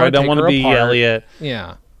 they're gonna wanna I don't take want to her be apart. Elliot.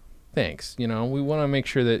 Yeah. Thanks. We want to make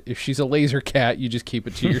sure that if she's a laser cat, you just keep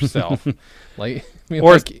it to yourself. Or like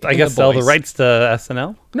I in guess The sell the Boys. rights to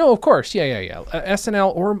SNL. No, of course. Yeah.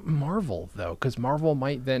 SNL or Marvel, though, because Marvel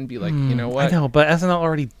might then be like, you know what? I know, but SNL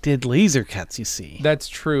already did Laser Cats, you see. That's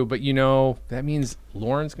true, but that means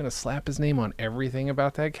Lauren's going to slap his name on everything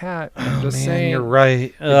about that cat. I'm just Man, saying. you're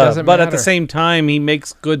right. doesn't but at the matter. same time, he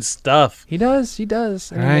makes good stuff. He does. And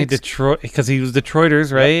he Right, makes- Detroit, because he was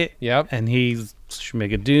Detroiters, right? Yep. And he's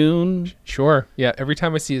Schmigadoon. Sure. Yeah. Every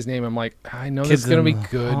time I see his name, I'm like, I know this is going to be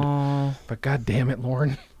good, but God damn it,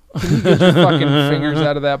 Lauren. Can you get your fucking fingers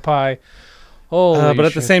out of that pie? Holy But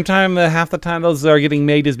at the shit. same time, half the time those are getting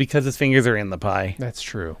made is because his fingers are in the pie. That's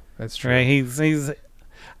true. Right? He's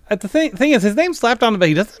at the thing is, his name's slapped on it, but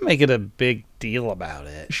he doesn't make it a big deal about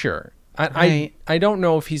it. Sure. Right. I don't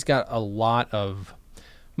know if he's got a lot of.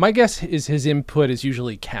 My guess is his input is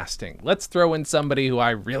usually casting. Let's throw in somebody who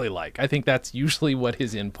I really like. I think that's usually what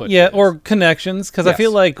his input Yeah, is. or connections, because I Yes,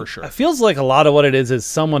 feel like for sure. it feels like a lot of what it is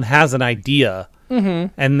someone has an idea,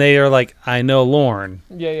 and they are like, I know Lorne.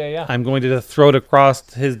 Yeah. I'm going to throw it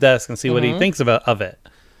across his desk and see what Mm-hmm. he thinks of it.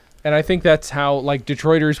 And I think that's how, like,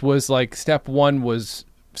 Detroiters was like, step one was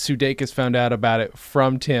Sudeikis found out about it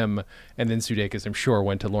from Tim, and then Sudeikis, I'm sure,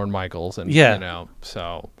 went to Lorne Michaels, and Yeah.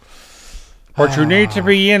 so But you need to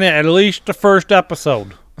be in it at least the first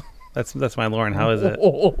episode. That's my Lauren. How is it?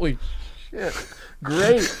 holy shit.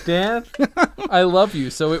 Great, Dan. I love you,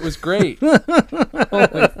 so it was great.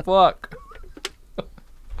 Holy fuck.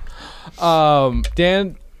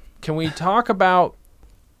 Dan, can we talk about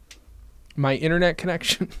my internet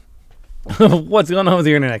connection? What's going on with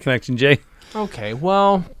your internet connection, Jay? Okay,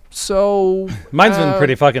 well, so Mine's been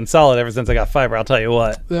pretty fucking solid ever since I got fiber. I'll tell you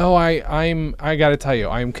what. No, I got to tell you,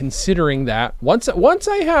 I'm considering that once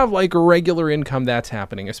I have like a regular income, that's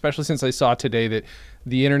happening. Especially since I saw today that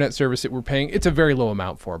the internet service that we're paying, it's a very low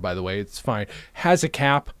amount for, by the way, it's fine, has a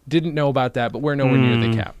cap. Didn't know about that, but we're nowhere near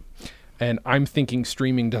the cap. And I'm thinking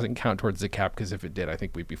streaming doesn't count towards the cap, because if it did, I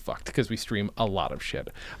think we'd be fucked, because we stream a lot of shit.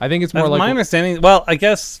 I think it's more That's like my understanding. Well, I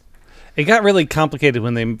guess it got really complicated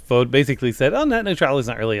when they basically said, "Oh, net neutrality is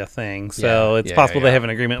not really a thing." So it's possible they have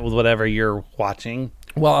an agreement with whatever you're watching.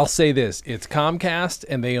 Well, I'll say this: it's Comcast,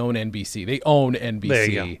 and they own NBC. They own NBC. There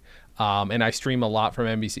you And I stream a lot from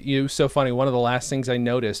NBC. It was so funny. One of the last things I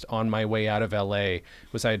noticed on my way out of LA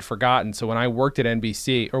was I had forgotten. So when I worked at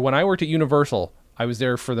NBC, or when I worked at Universal, I was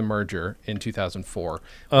there for the merger in 2004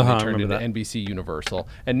 when they I turned into remember that. NBC Universal.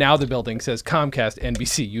 And now the building says Comcast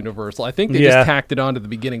NBC Universal. I think they Yeah. just tacked it on to the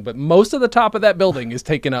beginning, but most of the top of that building is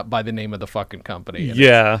taken up by the name of the fucking company. And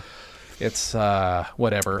Yeah. It's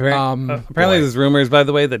whatever. Apparently, boy, there's rumors, by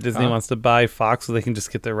the way, that Disney wants to buy Fox so they can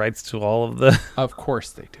just get the rights to all of the of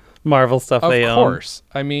course they do. Marvel stuff Of they own. course.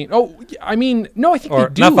 I mean, no, I think Or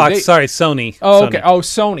they do. not Fox, They- sorry, Sony. Oh, Sony. okay. Oh,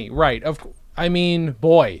 Sony. Right. I mean,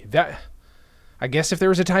 boy, I guess if there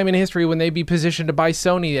was a time in history when they'd be positioned to buy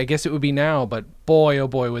Sony, I guess it would be now. But boy, oh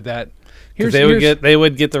boy, would that. They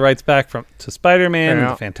would get the rights back to Spider-Man and Yeah.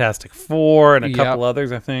 the Fantastic Four and a Yep. couple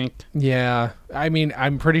others, I think. Yeah, I mean,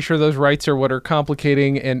 I'm pretty sure those rights are what are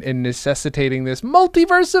complicating and necessitating this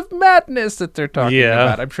multiverse of madness that they're talking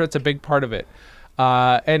about. I'm sure it's a big part of it.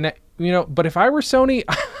 But if I were Sony,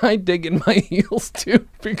 I'd dig in my heels too,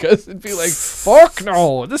 because it'd be like, fuck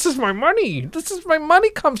no, this is my money. My money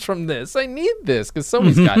comes from this. I need this, because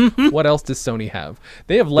Sony's got, what else does Sony have?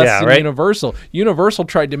 They have less than right? Universal. Universal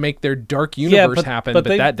tried to make their dark universe happen, but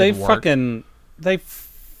that didn't work. They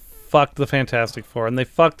fucked the Fantastic Four and they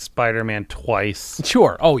fucked Spider-Man twice.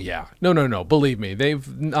 Sure. Oh, yeah. No. Believe me,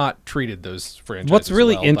 they've not treated those franchises What's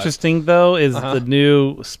really well, interesting, though, is the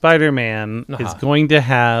new Spider-Man is going to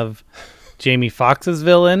have Jamie Foxx's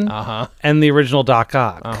villain and the original Doc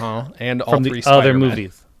Ock and all from three the other Spider-Man.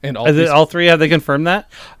 movies. And Is it all three? Have they confirmed that?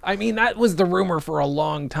 I mean, that was the rumor for a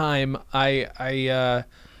long time.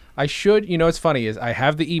 I should, it's funny is I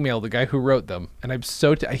have the email, the guy who wrote them, and I'm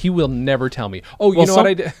so he will never tell me. Oh, you know what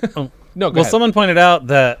I did? No, go ahead. Someone pointed out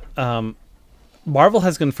that Marvel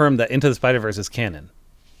has confirmed that Into the Spider-Verse is canon.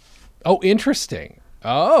 Oh, interesting.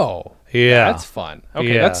 Oh, Yeah. that's fun.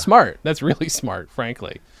 Okay, Yeah. that's smart. That's really smart,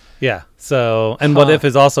 frankly. Yeah. So, and What If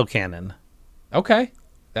is also canon. Okay,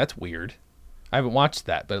 that's weird. I haven't watched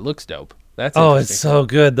that, but it looks dope. That's Oh, interesting. it's so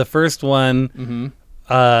good. The first one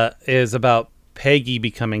is about Peggy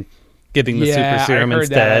getting the super serum I heard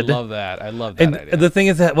instead. That. I love that And idea. the thing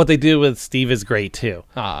is that what they do with Steve is great too.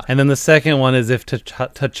 And then the second one is if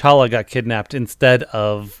T'Challa got kidnapped instead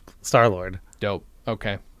of Star-Lord. Dope.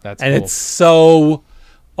 Okay, that's And cool. it's so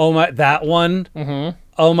Oh my, that one. Mm-hmm.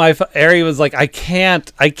 Oh my, Ari was like, I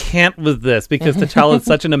can't with this because T'Challa is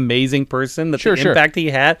such an amazing person that the impact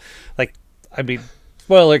he had. Like, I mean,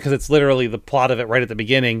 spoiler because it's literally the plot of it right at the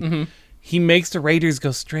beginning. Mm-hmm. He makes the Raiders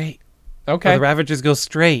go straight. Okay. Or the Ravagers go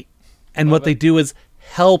straight, and what they do is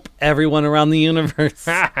help everyone around the universe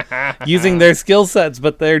using their skill sets,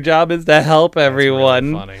 but their job is to help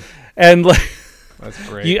everyone. That's really funny. And like, that's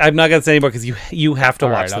great. I'm not gonna say anymore because you have to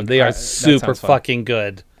watch them. They are super fucking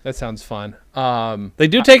good. That sounds fun. They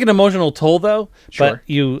do take an emotional toll though, sure.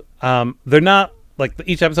 but they're not like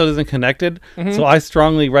each episode isn't connected. Mm-hmm. So I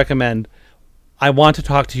strongly recommend. I want to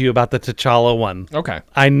talk to you about the T'Challa one. Okay.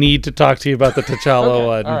 I need to talk to you about the T'Challa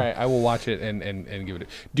one. All right, I will watch it and give it.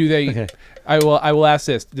 Do they? Okay. I will ask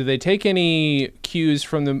this. Do they take any cues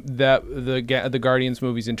from the Guardians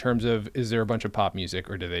movies in terms of is there a bunch of pop music,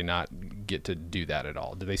 or do they not get to do that at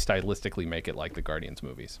all? Do they stylistically make it like the Guardians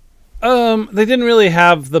movies? They didn't really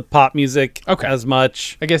have the pop music as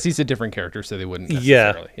much. I guess he's a different character, so they wouldn't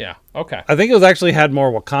necessarily. Yeah. Okay. I think it was actually had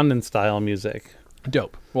more Wakandan style music.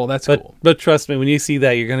 Dope. Well, that's cool. But trust me, when you see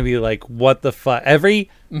that, you're going to be like, what the fuck? Every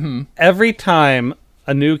time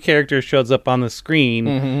a new character shows up on the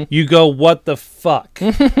screen, you go, what the fuck?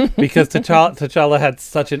 Because T'Challa had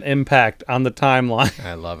such an impact on the timeline.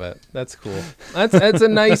 I love it. That's cool. That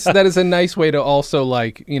is a nice way to also,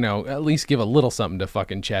 like, you know, at least give a little something to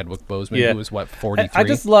fucking Chadwick Boseman, who was, 43? I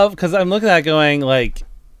just love, because I'm looking at it going, like,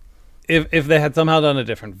 if they had somehow done a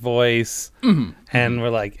different voice and were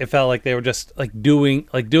like, it felt like they were just like doing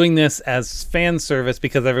this as fan service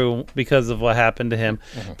because of what happened to him.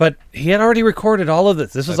 But he had already recorded all of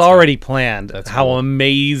this. This was already planned. That's how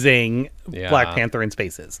amazing Black Panther in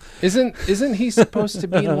space is. Isn't he supposed to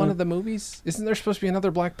be in one of the movies? Isn't there supposed to be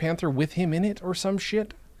another Black Panther with him in it or some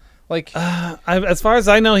shit? Like, as far as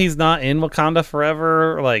I know, he's not in Wakanda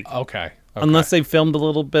Forever. Like, okay. Unless they filmed a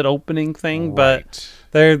little bit opening thing, but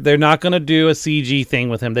they're not going to do a CG thing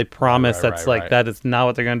with him. They promise that is not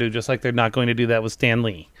what they're going to do. Just like they're not going to do that with Stan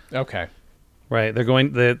Lee. Okay, right? They're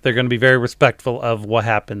going to be very respectful of what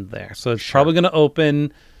happened there. So it's probably going to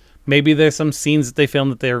open. Maybe there's some scenes that they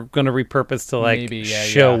filmed that they're going to repurpose to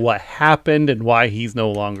show what happened and why he's no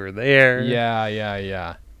longer there.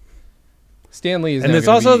 Yeah. Stan Lee is, and there's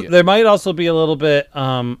also there might also be a little bit.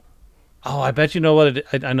 I bet you know what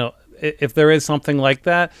I know. If there is something like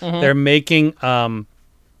that, they're making a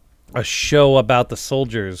show about the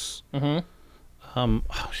soldiers.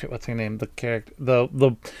 What's her name? The character, the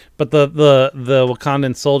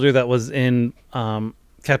Wakandan soldier that was in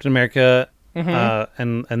Captain America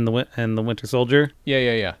and the Winter Soldier.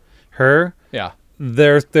 Yeah. Her. Yeah.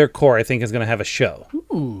 Their core, I think, is going to have a show.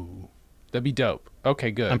 Ooh, that'd be dope. Okay,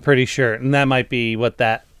 good. I'm pretty sure, and that might be what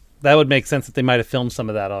that. That would make sense that they might have filmed some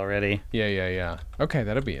of that already. Yeah. Okay,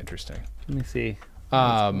 that'd be interesting. Let me see.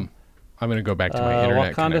 I'm going to go back to my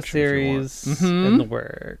internet Wakanda series in the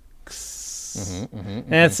works.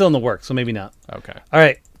 And it's still in the works, so maybe not. Okay. All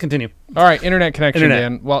right, continue. All right, internet connection,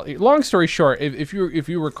 Dan. Well, long story short, if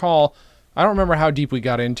you recall, I don't remember how deep we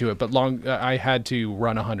got into it, but I had to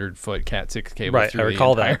run 100-foot Cat 6 cable through the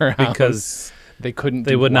entire house because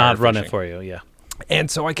they would not run it for you. Yeah.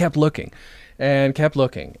 And so I kept looking. And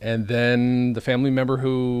then the family member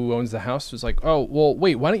who owns the house was like, oh, well,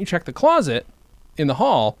 wait, why don't you check the closet in the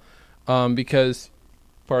hall? Because,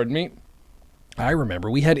 pardon me, I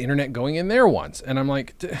remember we had internet going in there once. And I'm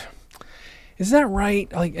like, is that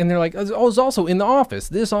right? Like, and they're like, oh, it's also in the office,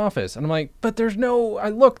 this office. And I'm like, but there's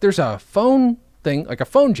a phone thing, like a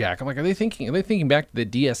phone jack. I'm like, are they thinking back to the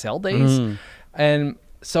DSL days? And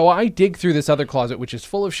so I dig through this other closet, which is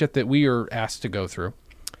full of shit that we are asked to go through.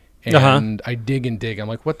 And I dig and dig. I'm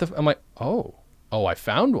like, I'm like, oh, I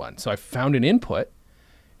found one. So I found an input.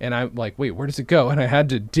 And I'm like, wait, where does it go? And I had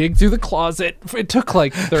to dig through the closet. It took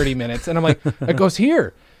like 30 minutes. And I'm like, it goes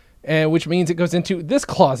here. And which means it goes into this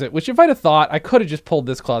closet, which if I'd have thought, I could have just pulled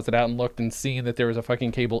this closet out and looked and seen that there was a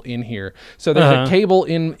fucking cable in here. So there's a cable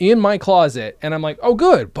in my closet. And I'm like, oh,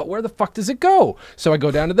 good. But where the fuck does it go? So I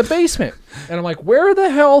go down to the basement. And I'm like, where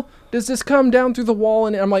the hell does this come down through the wall?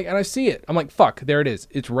 And I'm like, and I see it. I'm like, fuck, there it is.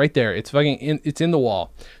 It's right there. It's fucking it's in the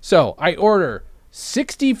wall. So I order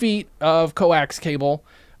 60 feet of coax cable.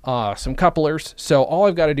 Some couplers. So all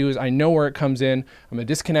I've got to do is I know where it comes in. I'm going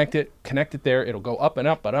to disconnect it, connect it there. It'll go up and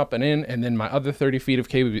up and up and in. And then my other 30 feet of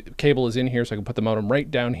cable is in here. So I can put the modem right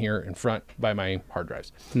down here in front by my hard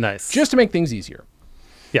drives. Nice. Just to make things easier.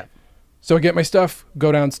 Yeah. So I get my stuff,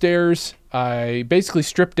 go downstairs. I basically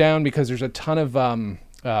strip down because there's a ton of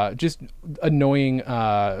just annoying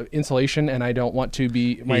insulation. And I don't want to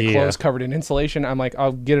be my clothes covered in insulation. I'm like,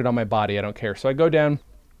 I'll get it on my body. I don't care. So I go down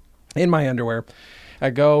in my underwear. I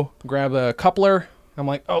go grab a coupler. I'm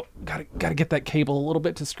like, oh, gotta get that cable a little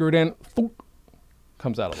bit to screw it in. Thunk.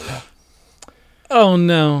 Comes out of the wall. Oh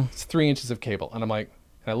no. It's 3 inches of cable. And I'm like,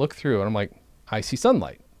 and I look through and I'm like, I see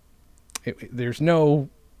sunlight. There's no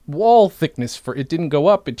wall thickness for it. Didn't go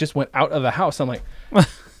up. It just went out of the house. I'm like,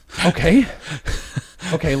 okay,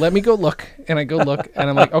 let me go look. And I go look and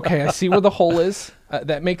I'm like, okay, I see where the hole is.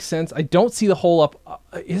 That makes sense. I don't see the hole up.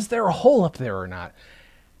 Is there a hole up there or not?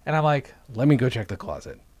 And I'm like, let me go check the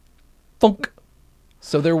closet. Thunk.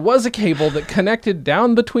 So there was a cable that connected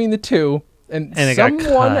down between the two, and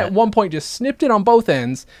someone at one point just snipped it on both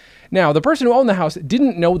ends. Now, the person who owned the house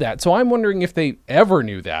didn't know that, so I'm wondering if they ever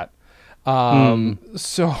knew that.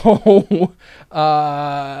 So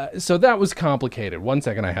that was complicated. 1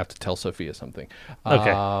 second, I have to tell Sophia something.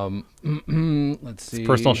 Okay. Let's see. It's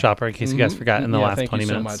personal shopper, in case you guys forgot in the last 20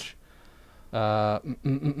 minutes. Thank you so much.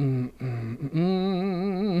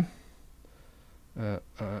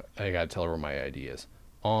 I gotta tell her where my ID is.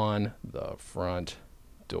 On the front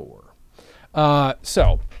door.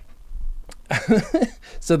 So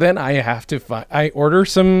then I have to I order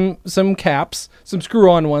some caps, some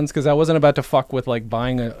screw-on ones, because I wasn't about to fuck with like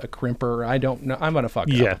buying a crimper. I don't know. I'm gonna fuck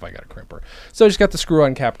up if I got a crimper. So I just got the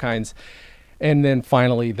screw-on cap kinds. And then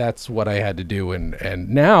finally, that's what I had to do. And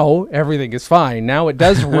now everything is fine. Now it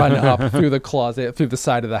does run up through the closet, through the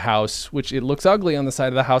side of the house, which it looks ugly on the side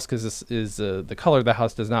of the house because this is the color of the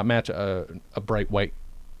house does not match a bright white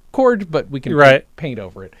cord, but we can paint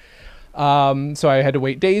over it. So I had to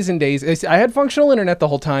wait days and days. I had functional internet the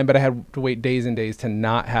whole time, but I had to wait days and days to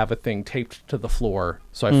not have a thing taped to the floor.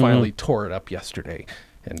 So I finally tore it up yesterday.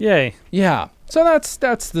 And yay. Yeah. So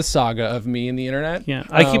that's the saga of me and the internet. Yeah.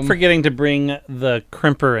 I keep forgetting to bring the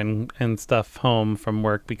crimper and stuff home from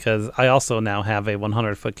work because I also now have a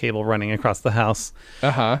 100-foot cable running across the house.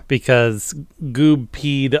 Because Goob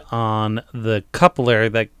peed on the coupler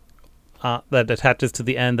that attaches to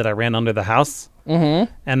the end that I ran under the house.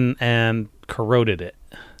 And corroded it.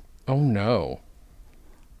 Oh no.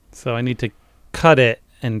 So I need to cut it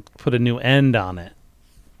and put a new end on it.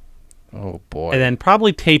 Oh boy. And then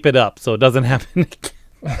probably tape it up so it doesn't happen again.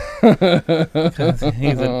 Because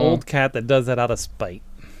he's an old cat that does that out of spite.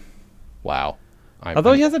 Wow.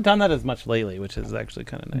 Although he hasn't done that as much lately, which is actually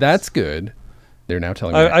kind of nice. That's good. They're now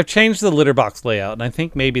telling me. I've changed the litter box layout, and I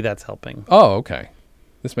think maybe that's helping. Oh, okay.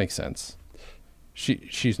 This makes sense.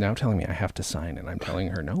 She's now telling me I have to sign, and I'm telling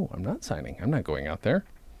her, no, I'm not signing. I'm not going out there.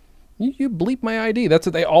 You bleep my ID. That's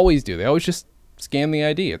what they always do. They always just scan the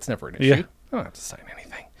ID. It's never an issue. I don't have to sign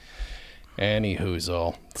anything.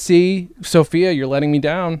 Anyhoozle. See, Sophia, you're letting me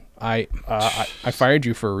down. I fired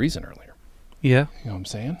you for a reason earlier. Yeah. You know what I'm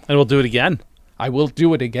saying? And we'll do it again. I will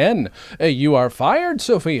do it again. Hey, you are fired,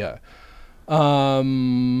 Sophia.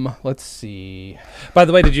 Let's see. By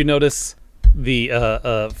the way, did you notice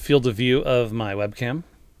the field of view of my webcam?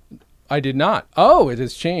 I did not. Oh, it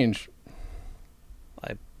has changed.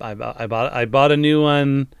 I bought a new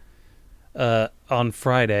one on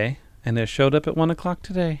Friday, and it showed up at 1:00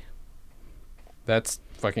 today. That's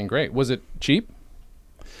fucking great. Was it cheap?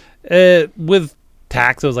 With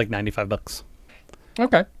tax, it was like $95.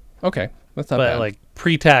 Okay. That's not bad. But like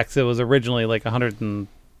pre-tax, it was originally like $145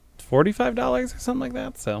 or something like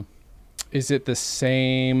that. So, is it the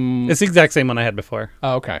same? It's the exact same one I had before.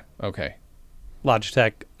 Oh, okay.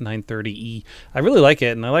 Logitech 930E. I really like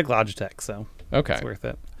it, and I like Logitech, so it's worth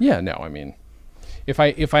it. Yeah. No, I mean, if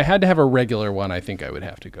I had to have a regular one, I think I would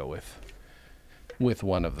have to go with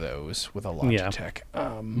one of those with a Logitech.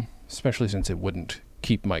 Yeah. Especially since it wouldn't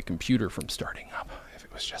keep my computer from starting up if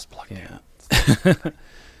it was just plugged in.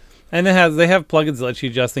 And they have plugins that let you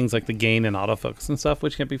adjust things like the gain and autofocus and stuff,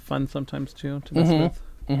 which can be fun sometimes too to mess with.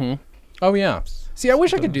 Mm-hmm. Oh yeah. See, I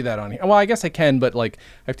wish I could do that on here. Well, I guess I can, but like I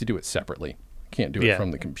have to do it separately. Can't do it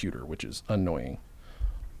from the computer, which is annoying.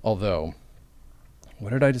 Although,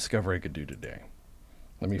 what did I discover I could do today?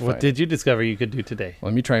 What did you discover you could do today?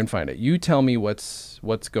 Let me try and find it. You tell me what's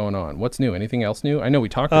going on. What's new? Anything else new? I know we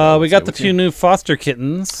talked about it. We got the two new foster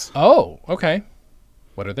kittens. Oh, okay.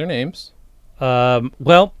 What are their names?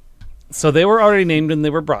 Well, so they were already named when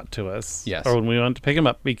they were brought to us. Yes. Or when we went to pick them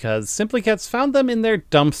up because Simply Cats found them in their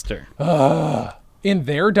dumpster. In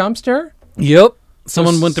their dumpster? Yep.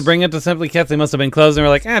 Someone went to bring it to Simply Cats. They must have been closed. And they were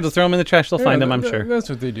like, just throw them in the trash. They'll find them, I'm sure. That's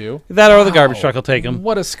what they do. That or the garbage truck will take them.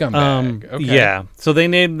 What a scumbag. Okay. Yeah. So they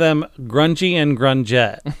named them Grungy and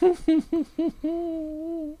Grungette.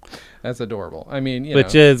 That's adorable. I mean,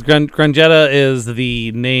 Which is, Grungetta is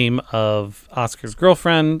the name of Oscar's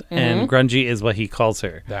girlfriend, and Grungy is what he calls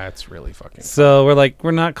her. That's really fucking So we're like,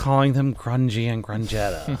 we're not calling them Grungy and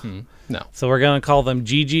Grungetta. No. So we're going to call them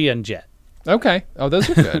Gigi and Jet. Okay. Oh, those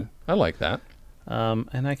are good. I like that.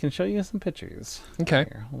 And I can show you some pictures. Okay.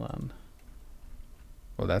 Here, hold on.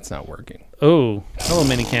 Well, that's not working. Oh, hello,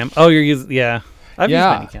 Minicam. Oh, you're using... Yeah. I've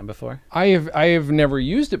Yeah. used Minicam before. I have never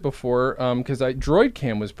used it before because Droid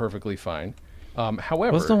Cam was perfectly fine.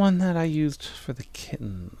 However, What's the one that I used for the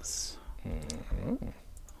kittens?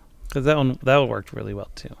 Because that one worked really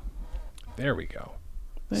well, too. there we go.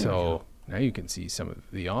 There we So now you can see some of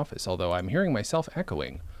the office, although I'm hearing myself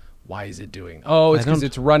echoing. Why is it doing? Oh, it's I don't- because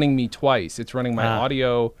it's running me twice. It's running my Ah.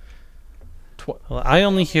 audio. Well, I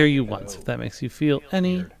only hear you once, if that makes you feel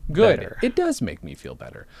any Good. better. It does make me feel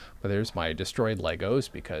better. But there's my destroyed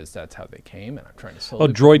Legos because that's how they came, and I'm trying to Oh, slowly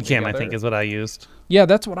put Droid them Cam, I together. think, is what I used. Yeah,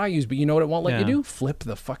 that's what I use. But you know what it won't let you Yeah. do? Flip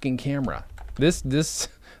the fucking camera. This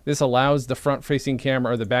allows the front-facing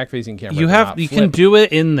camera or the back-facing camera. You to have not you can flip. do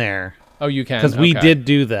it in there Oh, you can. because we Okay. did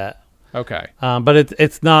do that, Okay, but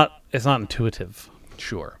it's not intuitive.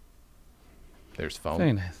 sure. There's foam.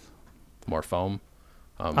 Very nice. More foam.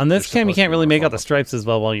 On this there's cam, you supposed to can't be really more make out foam. the stripes as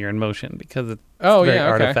well while you're in motion because it's Oh very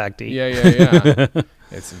yeah, okay. artifacty. Yeah.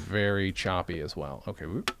 It's very choppy as well. Okay,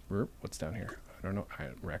 what's down here? I don't know.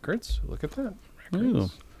 Records. Look at that.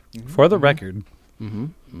 Records. Ooh. For the record,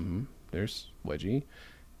 There's Wedgie,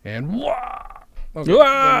 and wah. Okay,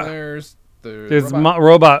 Wah! then there's the there's robot.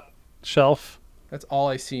 robot shelf. That's all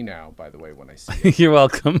I see now. By the way, when I see it, You're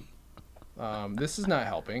welcome. this is not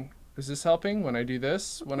helping. Is this helping when I do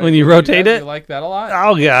this? When I you do rotate that? it? You like that a lot?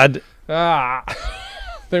 Oh God, Ah,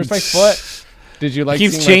 there's my foot. Did you like?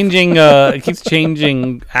 keeps seeing my changing. It keeps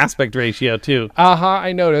changing aspect ratio too.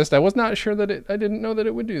 I noticed. I was not sure that I didn't know that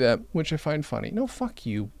it would do that, which I find funny. No, fuck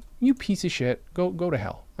you. You piece of shit. Go to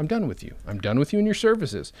hell. I'm done with you. I'm done with you and your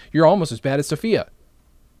services. You're almost as bad as Sophia.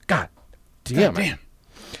 God damn it.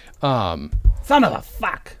 Son of a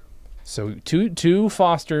fuck. So two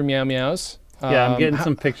foster meow meows. Yeah, I'm getting how-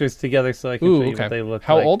 some pictures together so I can Ooh, show you okay. what they look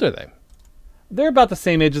How like. old are they? They're about the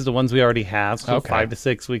same age as the ones we already have, so Okay. 5 to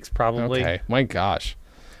 6 weeks probably. Okay. My gosh.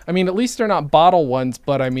 I mean, at least they're not bottle ones,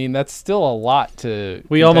 but I mean, that's still a lot to.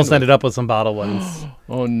 We almost ended up with some bottle ones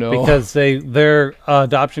Oh no. because their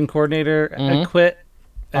adoption coordinator had quit,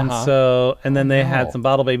 and and then they no. had some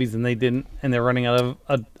bottle babies and they didn't, and they're running out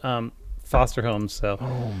of foster homes. So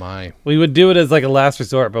Oh my. we would do it as like a last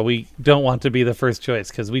resort, but we don't want to be the first choice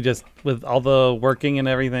because we just with all the working and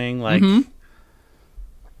everything like.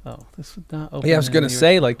 Oh, this would not open. Yeah, I was gonna when you were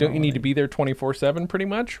say, like, don't you need to calling. be there 24/7, pretty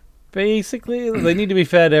much? Basically, they need to be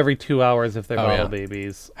fed every 2 hours if they're Oh, bottle yeah.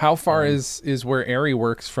 babies. How far is where Ari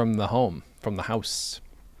works from the home, from the house?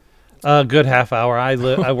 A good half hour. I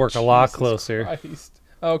work a lot closer. Christ.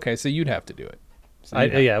 Okay, so you'd have to do it. So I,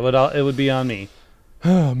 you'd have- yeah, it would be on me.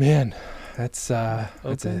 Oh man, that's a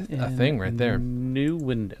Open thing right in there. New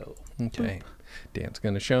window. Okay, Dan's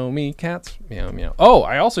gonna show me cats. Meow meow. Oh,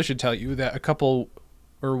 I also should tell you that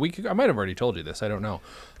a week ago, I might have already told you this. I don't know.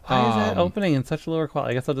 Why is that opening in such lower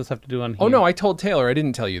quality? I guess I'll just have to do on here. Oh no, I told Taylor. I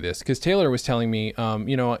didn't tell you this because Taylor was telling me,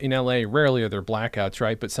 you know, in LA, rarely are there blackouts,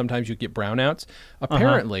 right? But sometimes you get brownouts.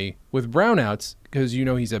 Apparently, with brownouts, because you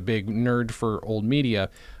know he's a big nerd for old media,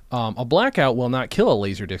 a blackout will not kill a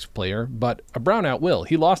Laserdisc player, but a brownout will.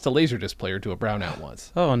 He lost a Laserdisc player to a brownout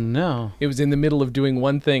once. Oh no. It was in the middle of doing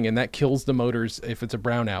one thing, and that kills the motors if it's a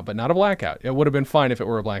brownout, but not a blackout. It would have been fine if it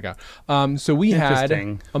were a blackout. So we had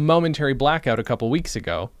Interesting. a momentary blackout a couple weeks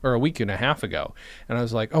ago, or a week and a half ago, and I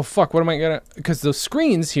was like, "Oh fuck, what am I gonna?" Because the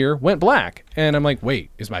screens here went black, and I'm like, "Wait,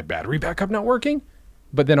 is my battery backup not working?"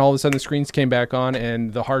 But then all of a sudden the screens came back on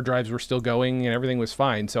and the hard drives were still going and everything was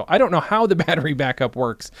fine. So I don't know how the battery backup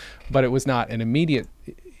works, but it was not an immediate.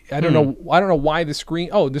 I don't know why the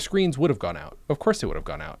screens would have gone out. Of course they would have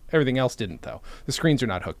gone out. Everything else didn't though. The screens are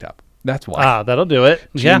not hooked up. That's why. Ah, that'll do it.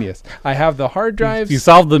 Genius. I have the hard drives. Yeah. You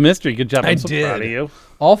solved the mystery. Good job. I I'm so proud did. of you.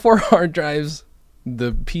 All 4 hard drives,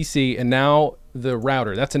 the PC, and now the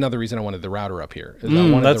router. That's another reason I wanted the router up here. Is I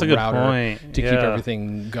wanted that's the a good router point. to keep Yeah.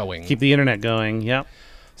 everything going. Keep the internet going. Yep.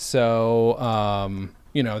 So,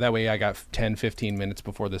 you know, that way I got 10, 15 minutes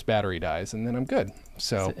before this battery dies, and then I'm good.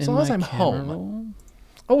 So, as long as I'm home.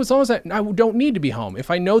 Oh, as long as I don't need to be home. If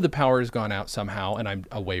I know the power has gone out somehow and I'm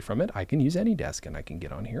away from it, I can use any desk and I can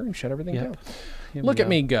get on here and shut everything down. Here Look we at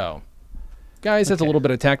me go. Guys, that's a little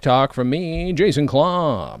bit of tech talk from me, Jason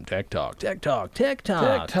Klum. Tech talk, tech talk, tech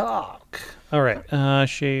talk. TikTok. All right.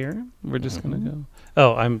 Share. We're just gonna go.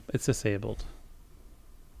 Oh, it's disabled.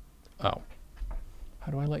 Oh.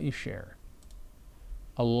 How do I let you share?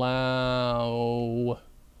 Allow.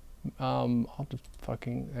 I'll just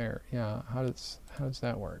fucking there. Yeah. How does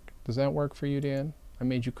that work? Does that work for you, Dan? I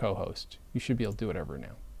made you co-host. You should be able to do whatever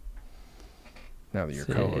now. Now that you're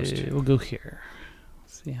co-host. We'll go here.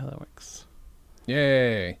 See how that works.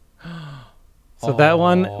 Yay. So that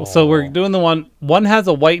one, so we're doing the one has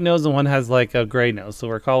a white nose and one has like a gray nose. So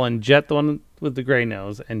we're calling Jet the one with the gray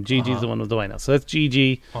nose and Gigi's the one with the white nose. So that's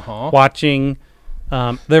Gigi watching.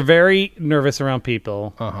 They're very nervous around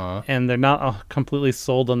people. And they're not completely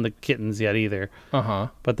sold on the kittens yet either.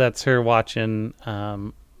 But that's her watching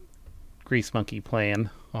Grease Monkey playing.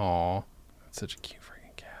 Aw, that's such a cute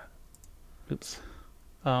freaking cat. Oops.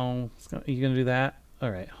 Oh, are you going to do that? All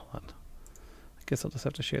right, hold on. I guess I'll just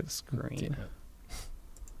have to share the screen.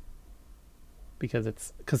 Because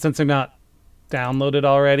since they're not downloaded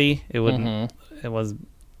already, it wouldn't. It was,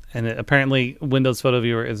 and apparently Windows Photo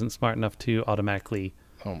Viewer isn't smart enough to automatically.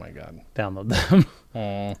 Oh my god. Download them.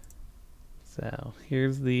 Oh. So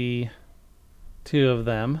here's the two of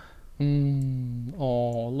them.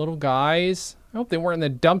 Oh, little guys. I hope they weren't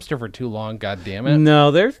in the dumpster for too long. God damn it. No,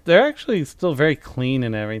 they're actually still very clean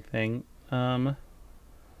and everything. Let's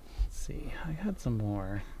see. I had some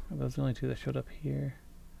more. Are those the only two that showed up here?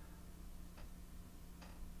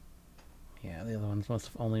 Yeah, the other ones must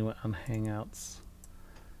have only went on Hangouts.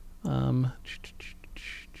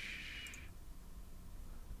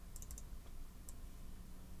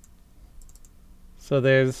 So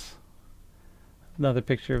there's another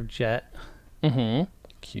picture of Jet.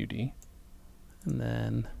 Cutie. And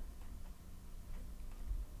then,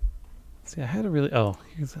 see, I had a really,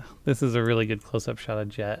 this is a really good close-up shot of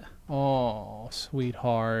Jet. Oh,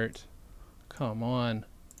 sweetheart. Come on.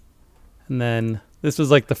 And then this was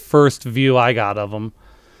like the first view I got of them.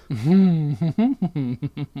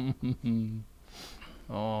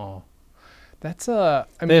 Oh, that's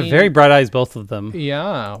they have very bright eyes, both of them.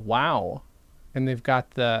 Yeah. Wow. And they've got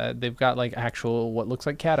like actual what looks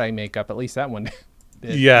like cat eye makeup. At least that one.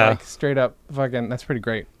 Yeah. Like straight up fucking. That's pretty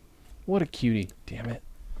great. What a cutie. Damn it.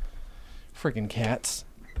 Freaking cats.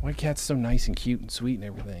 Why cats so nice and cute and sweet and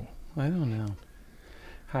everything? I don't know.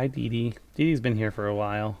 Hi, Dee Dee. Dee Dee's been here for a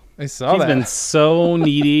while. I saw She's that. been so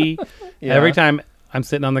needy. Yeah. Every time I'm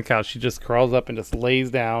sitting on the couch, she just crawls up and just lays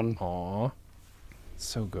down. Aw.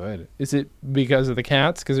 So good. Is it because of the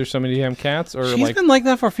cats? Because there's so many damn cats? Or She's been like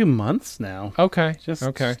that for a few months now. Okay. Just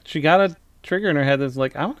okay. She got a trigger in her head that's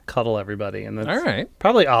like, I want to cuddle everybody. And that's All right.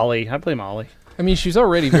 probably Ollie. I blame Ollie. I mean, she's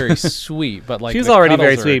already very sweet, but like She's the already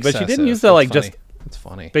very cuddles are sweet, but she didn't excessive. used to like That's just funny. It's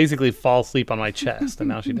funny. basically fall asleep on my chest, and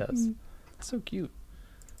now she does. So cute.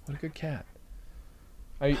 What a good cat.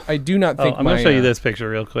 I do not think I'm going to show you this picture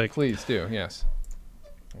real quick. Please do. Yes.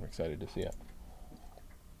 I'm excited to see it.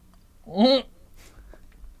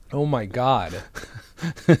 Oh my god.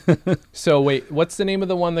 So wait, what's the name of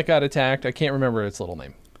the one that got attacked? I can't remember its little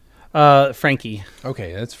name. Frankie.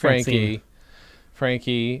 Okay, that's Francine.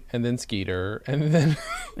 Frankie, and then Skeeter, and then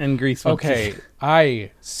And Grease Monkey. okay,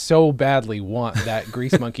 I so badly want that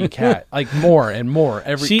Grease Monkey cat, like more and more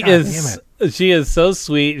every. She God is damn it. she is so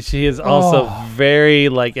sweet. She is also very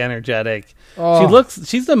like energetic. Oh.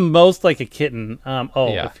 She's the most like a kitten.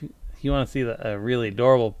 Yeah. If you want to see a really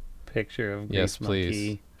adorable picture of Grease Yes,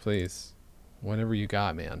 Monkey. please, whatever you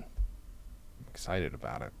got, man. I'm excited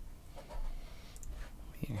about it.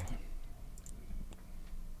 Here.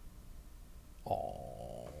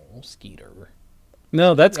 Oh, Skeeter.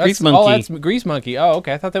 No, that's Grease Monkey. Oh, that's Grease Monkey. Oh,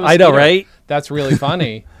 okay. I thought that was I know, Skeeter. right? That's really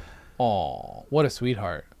funny. Oh, what a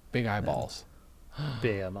sweetheart. Big eyeballs.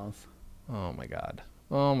 Big eyeballs. Oh my god.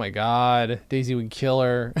 Oh my god. Daisy would kill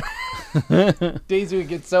her. Daisy would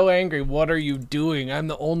get so angry. What are you doing? I'm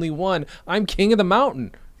the only one. I'm king of the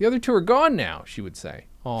mountain. The other two are gone now, she would say.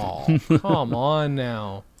 Oh, come on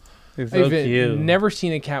now. They're so I've cute. never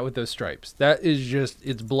seen a cat with those stripes. That is just,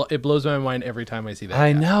 it blows my mind every time I see that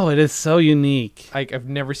I cat. know, it is so unique. I've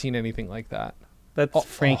never seen anything like that. That's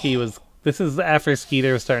Frankie was. This is after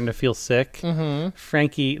Skeeter was starting to feel sick. Mm-hmm.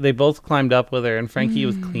 Frankie, they both climbed up with her, and Frankie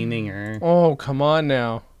was cleaning her. Oh, come on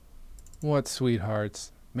now. What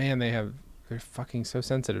sweethearts. Man, they're fucking so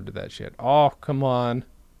sensitive to that shit. Oh, come on.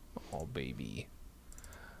 Oh, baby.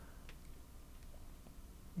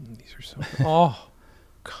 These are so... Oh,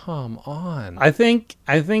 come on. I think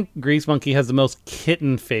Grease Monkey has the most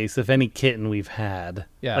kitten face of any kitten we've had.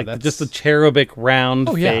 Yeah, like that's... just a cherubic round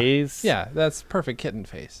Oh, yeah. face. Yeah, that's perfect kitten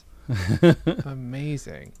face.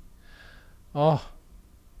 Amazing. Oh,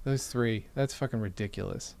 those three. That's fucking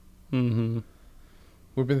ridiculous. Mm-hmm.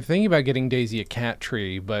 We've been thinking about getting Daisy a cat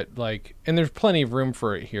tree, but like, and there's plenty of room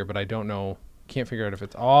for it here, but I don't know. Can't figure out if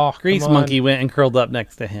it's... Oh, Grease come on. Monkey went and curled up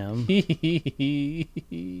next to him. Do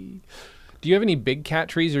you have any big cat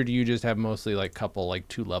trees, or do you just have mostly like couple, like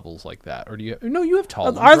 2 levels like that? Or do you... No, you have tall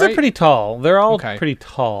ones, Ours right? are pretty tall. They're all Okay. pretty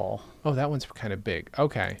tall. Oh, that one's kind of big.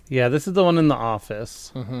 Okay. Yeah, this is the one in the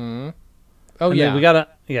office. Mm-hmm. Oh, And yeah. then we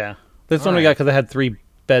got This All one we right. got because it had 3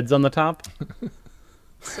 beds on the top.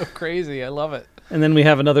 So crazy. I love it. And then we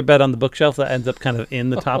have another bed on the bookshelf that ends up kind of in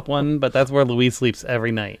the top one, but that's where Louise sleeps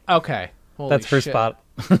every night. Okay. Holy That's her shit. spot.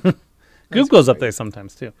 Goop goes up there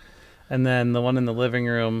sometimes too. And then the one in the living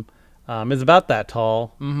room is about that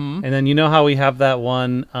tall. Mm-hmm. And then you know how we have that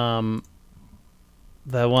one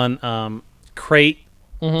crate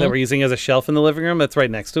that we're using as a shelf in the living room that's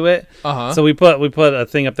right next to it. Uh-huh. So we put a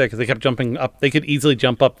thing up there because they kept jumping up. They could easily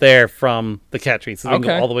jump up there from the cat tree, so they can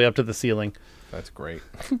go all the way up to the ceiling. That's great.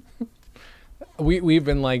 We've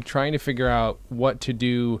been like trying to figure out what to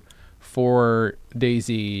do for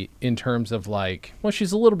Daisy in terms of like, well,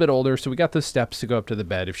 she's a little bit older, so we got those steps to go up to the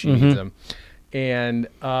bed if she needs them. And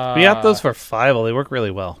We got those for $5. They work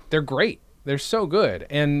really well. they're great. They're so good.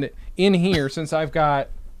 And in here, since I've got,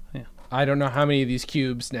 I don't know how many of these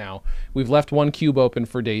cubes now, we've left one cube open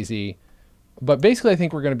for Daisy. But basically, I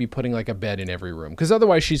think we're going to be putting like a bed in every room because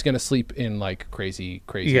otherwise she's going to sleep in like crazy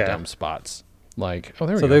dumb spots. Like, oh,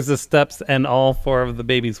 there we go. So there's the steps and all 4 of the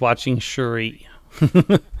babies watching Shuri.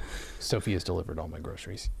 Sophie has delivered all my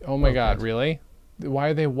groceries. Oh my God, really? Why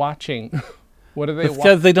are they watching? What are they watching?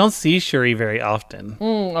 Because they don't see Shuri very often.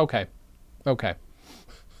 Okay.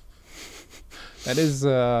 That is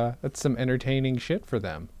that's some entertaining shit for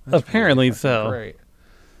them. That's Apparently really so. Great.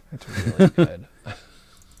 That's really good.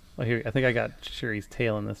 Well, here, I think I got Shuri's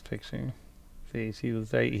tail in this picture. See, she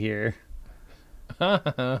was right here.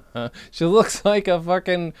 She looks like a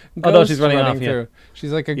fucking ghost. Oh, no, she's running off, through. yeah.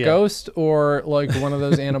 She's like a ghost or like one of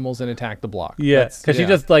those animals in Attack the Block. Yes, because she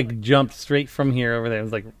just like jumped straight from here over there. It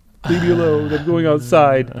was like, leave me alone. I'm going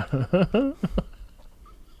outside.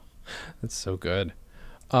 That's so good.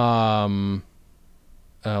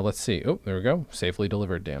 Let's see. Oh, there we go. Safely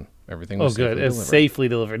delivered, Dan. Everything was good. safely It's delivered. safely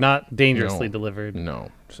delivered, not dangerously No. delivered. No.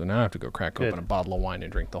 So now I have to go crack Good. open a bottle of wine and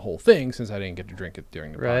drink the whole thing since I didn't get to drink it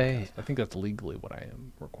during the Right. podcast. I think that's legally what I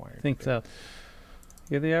am required. I think so.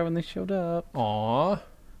 Here they are when they showed up. Aw.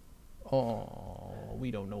 Oh, we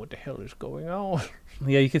don't know what the hell is going on.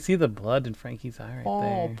 Yeah, you can see the blood in Frankie's eye right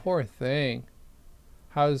Oh, there. poor thing.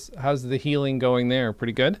 How's the healing going there?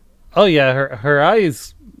 Pretty good? Oh yeah, her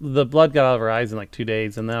eyes, the blood got out of her eyes in like 2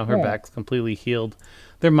 days, and now her Oh. back's completely healed.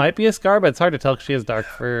 There might be a scar, but it's hard to tell because she has dark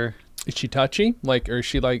fur. Is she touchy? Like, or is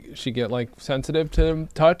she get like sensitive to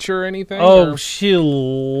touch or anything? Oh, or? she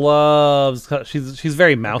loves. She's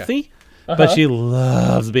very mouthy, but she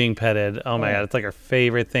loves being petted. Oh my god, it's like her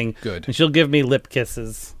favorite thing. Good. And she'll give me lip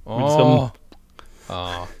kisses. Oh.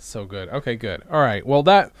 Oh, so good. Okay, good. All right. Well,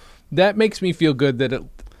 that makes me feel good that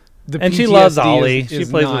And she PTSD loves Ollie. is She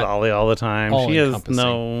plays with not Ollie all the time. She has all-encompassing.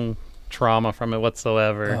 no trauma from it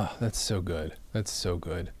whatsoever. Oh, that's so good. That's so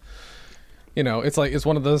good. You know, it's like it's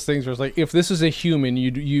one of those things where it's like if this is a human,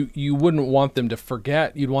 you wouldn't want them to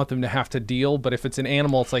forget. You'd want them to have to deal. But if it's an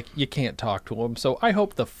animal, it's like you can't talk to them. So I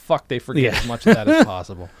hope the fuck they forget as much of that as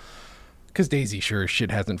possible. Because Daisy sure as shit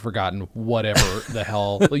hasn't forgotten whatever the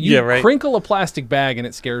hell. Like, you crinkle a plastic bag and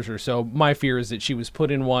it scares her. So my fear is that she was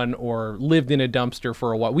put in one or lived in a dumpster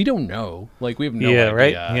for a while. We don't know. Like, we have no idea.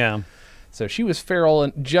 Right? Yeah. So she was feral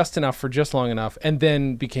and just enough for just long enough, and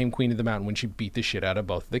then became Queen of the Mountain when she beat the shit out of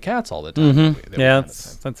both the cats all the time. Yeah,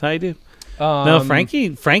 that's how you do. No,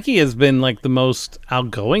 Frankie has been like the most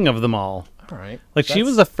outgoing of them all. All right. Like she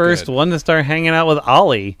was the first one to start hanging out with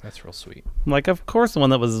Ollie. That's real sweet. Like, of course, the one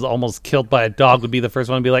that was almost killed by a dog would be the first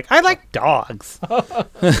one to be like, I like dogs. Oh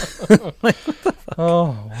my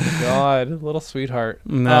god, little sweetheart.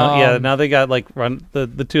 No, now they got like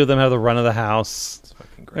the two of them have the run of the house. It's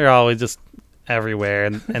fucking great. They're always just everywhere,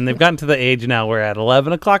 and they've gotten to the age now where at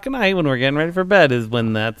 11 o'clock at night when we're getting ready for bed is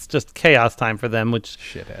when that's just chaos time for them, which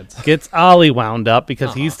Shitheads. gets Ollie wound up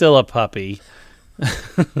because he's still a puppy.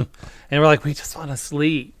 And we're like, we just want to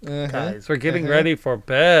sleep, guys. We're getting ready for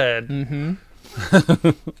bed.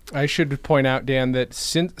 I should point out, Dan, that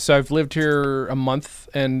so I've lived here a month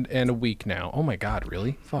and a week now. Oh my god,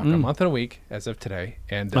 really? Fuck, a month and a week as of today.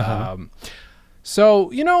 And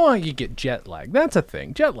so you get jet lag. That's a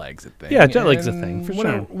thing. Jet lag's a thing. Yeah, jet lag's a And thing, for when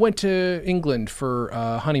sure. I went to England for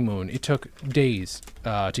honeymoon, it took days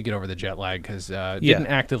to get over the jet lag because didn't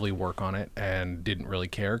actively work on it and didn't really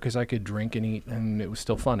care because I could drink and eat and it was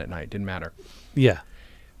still fun at night. Didn't matter. Yeah.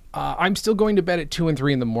 I'm still going to bed at 2 and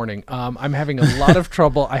 3 in the morning. I'm having a lot of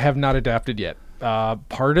trouble. I have not adapted yet.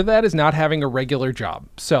 Part of that is not having a regular job.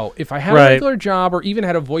 So if I had a regular job or even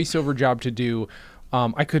had a voiceover job to do,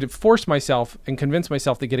 I could force myself and convince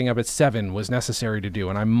myself that getting up at 7 was necessary to do,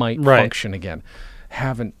 and I might function again.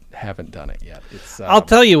 Haven't done it yet. It's. I'll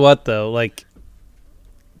tell you what, though, like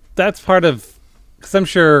that's part of because I'm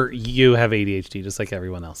sure you have ADHD just like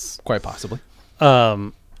everyone else. Quite possibly.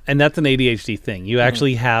 And that's an ADHD thing. You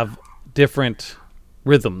actually have different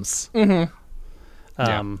rhythms. So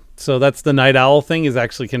So that's the night owl thing is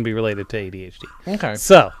actually can be related to ADHD. Okay.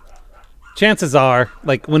 So chances are,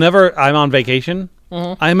 like, whenever I'm on vacation,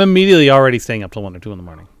 I'm immediately already staying up till 1 or 2 in the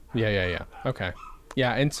morning. Yeah. Okay.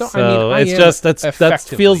 Yeah, and so, So I it's am just that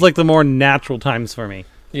effectively- feels like the more natural times for me.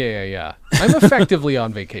 Yeah. I'm effectively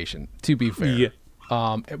on vacation, to be fair. Yeah.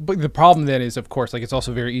 But the problem then is, of course, like it's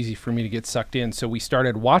also very easy for me to get sucked in. So we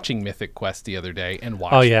started watching Mythic Quest the other day and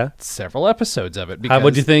watched several episodes of it.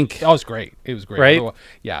 What'd you think? Oh, it was great. It was great. Right?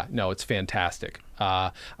 Yeah, no, it's fantastic.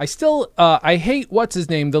 I still, I hate what's his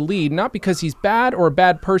name, the lead, not because he's bad or a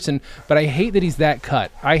bad person, but I hate that he's that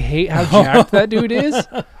cut. I hate how jacked that dude is.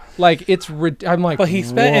 Like, I'm like, But he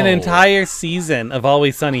spent an whoa. entire season of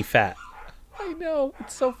Always Sunny fat. I know,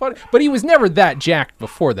 it's so funny. But he was never that jacked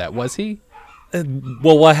before that, was he?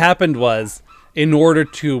 Well, what happened was, in order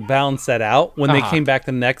to balance that out, when they Uh-huh. came back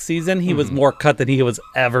the next season, he was more cut than he was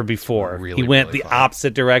ever before. Really, he went really the funny.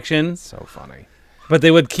 opposite direction, So funny. but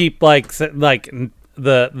they would keep like the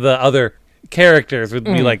other characters would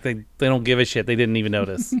be like they don't give a shit. They didn't even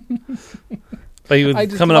notice. But he I was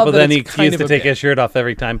just coming love up with that any it's kind excuse to of a take bit. his shirt off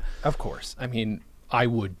every time. Of course. I mean, I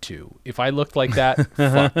would too. If I looked like that,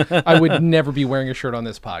 fuck, I would never be wearing a shirt on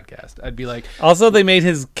this podcast. I'd be like, Also, they made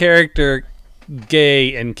his character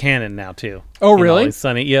gay in canon now too. Oh, in really? Always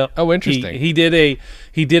Sunny. Yep. Oh, interesting. He did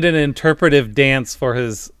an interpretive dance for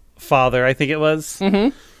his father, I think it was.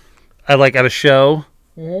 Mm-hmm. At a show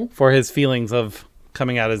for his feelings of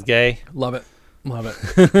coming out as gay. love it. Love it.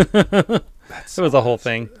 It was a whole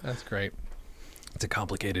thing. That's great. It's a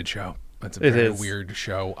complicated show. It's a It very is. weird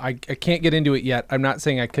show. I can't get into it yet. I'm not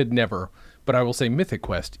saying I could never, but I will say Mythic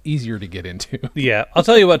Quest, easier to get into. Yeah, I'll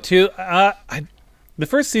tell you what too. The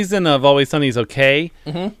first season of Always Sunny is okay,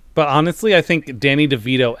 but honestly, I think Danny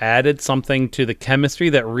DeVito added something to the chemistry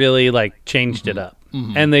that really like changed it up.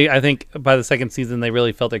 And I think by the second season, they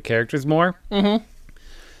really felt their characters more.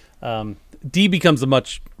 Dee becomes a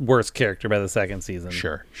much worse character by the second season.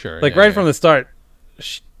 Sure. Like right from the start,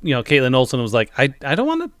 Caitlin Olsen was like, I don't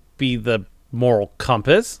want to be the moral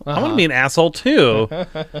compass. I want to be an asshole too.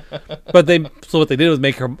 But so what they did was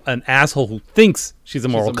make her an asshole who thinks she's a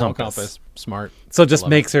moral compass. Smart. So it just love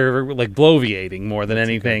makes her like bloviating more than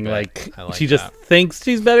anything. bit. Like, I like she just that. thinks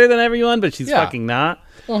she's better than everyone, but she's Yeah. fucking not.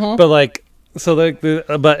 But like, so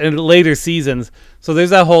but in later seasons, so there's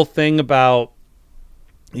that whole thing about.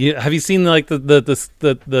 Have you seen like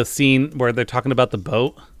the scene where they're talking about the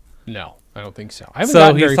boat? No, I don't think so. I haven't So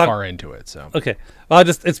gotten he's very talk- far into it, so. Okay, well,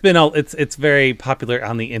 it's very popular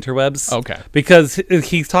on the interwebs. Okay. Because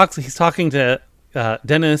he's talking to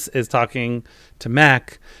Dennis is talking to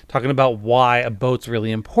Mac, talking about why a boat's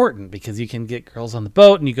really important because you can get girls on the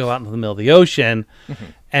boat and you go out into the middle of the ocean,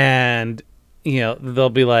 and they'll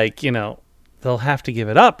be like they'll have to give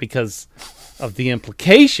it up because of the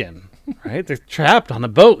implication, right? They're trapped on a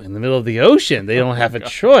boat in the middle of the ocean. They don't have a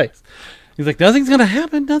choice. He's like, nothing's gonna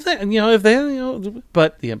happen, nothing. And if they,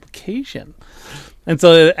 but the implication. And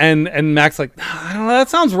so, and Mac's like, I don't know, that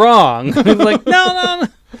sounds wrong. He's like, no.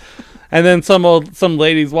 And then some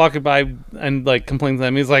lady's walking by and like complains to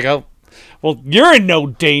him. He's like, oh, well, you're in no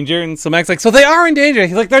danger. And so Mac's like, so they are in danger.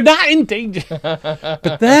 He's like, they're not in danger.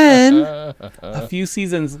 But then a few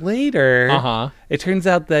seasons later, it turns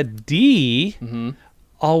out that Dee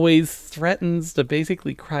always threatens to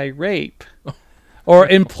basically cry rape. Or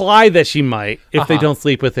imply that she might if they don't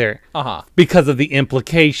sleep with her because of the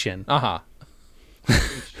implication. And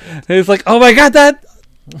it's like, oh my god,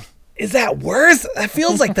 is that worse? That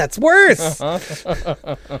feels like that's worse.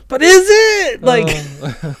 But is it? Like,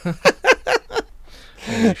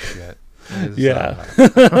 Holy shit. It is, yeah.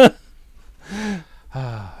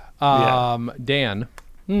 Dan,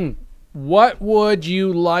 what would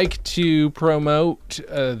you like to promote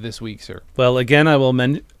this week, sir? Well, again, I will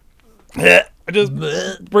mention. I just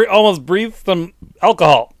almost breathed some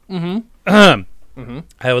alcohol. I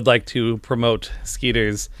would like to promote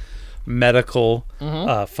Skeeter's medical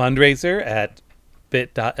fundraiser at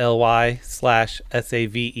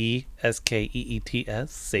bit.ly/SAVESKEETS,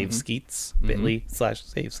 Save Skeets,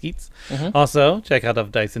 bit.ly/Save Skeets. Also, check out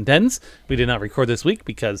of Dice and Dens. We did not record this week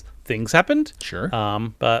because things happened. Sure.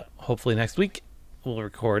 But hopefully next week we'll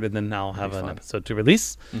record and then I'll have an fun. episode to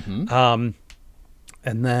release.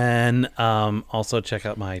 And then also check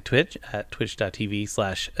out my Twitch at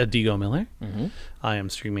twitch.tv/Adigo Miller. I am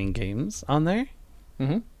streaming games on there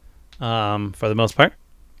for the most part.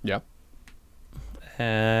 Yeah.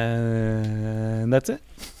 And that's it.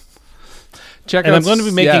 Check And out. I'm going to be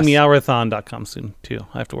making yes. meowrathon.com soon, too.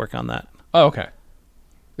 I have to work on that. Oh, okay.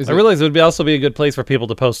 I realize it would also be a good place for people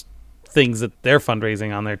to post things that they're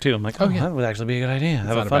fundraising on there too. I'm like, Oh, yeah. that would actually be a good idea.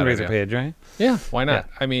 Have a not a bad fundraiser idea. page, right? Yeah, why not?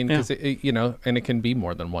 Yeah. I mean, Yeah. because and it can be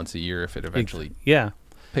more than once a year if it eventually Yeah,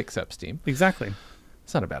 picks up steam. exactly.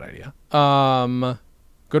 It's not a bad idea.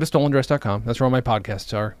 Go to stolendress.com. That's where all my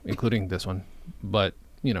podcasts are, including this one. But,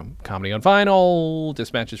 Comedy on Vinyl,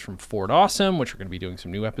 Dispatches from Fort Awesome, which we're going to be doing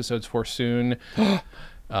some new episodes for soon.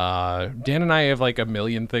 Dan and I have like a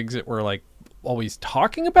million things that we're like always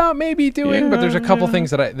talking about maybe doing, but there's a couple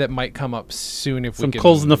things that might come up soon if Some we can.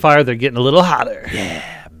 coals in the fire. They're getting a little hotter.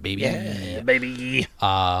 baby. baby.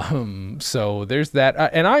 So there's that.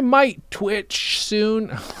 And I might Twitch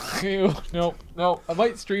soon. Ew, no. I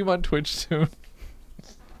might stream on Twitch soon.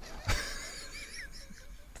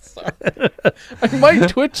 Sorry. I might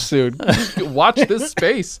Twitch soon. Watch this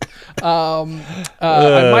space.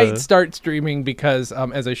 I might start streaming because,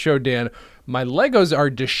 as I showed Dan, my Legos are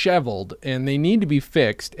disheveled and they need to be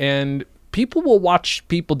fixed. And people will watch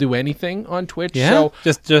people do anything on Twitch. Yeah, So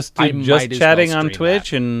just I might as chatting well on stream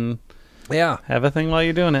Twitch and yeah, have a thing while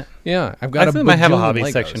you're doing it. yeah. I've got I think they might have a bajillion hobby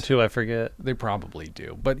Legos. section too. I forget. They probably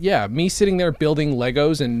do. But yeah, me sitting there building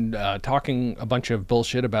Legos and talking a bunch of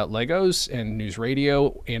bullshit about Legos and news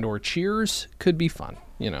radio and or Cheers could be fun,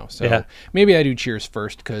 So Yeah. maybe I do Cheers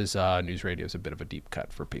first because news radio is a bit of a deep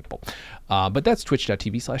cut for people. But that's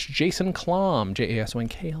twitch.tv/Jason Klamm,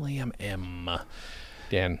 JASONKLAMM.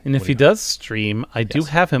 Dan. And if he does stream, I do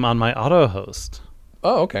have him on my auto host.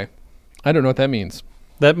 Oh, okay. I don't know what that means.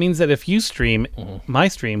 That means that if you stream, my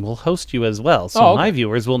stream will host you as well. So Oh, okay. my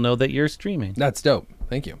viewers will know that you're streaming. That's dope.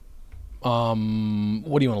 Thank you. What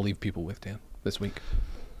do you want to leave people with, Dan, this week?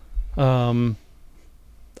 What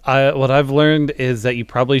I've learned is that you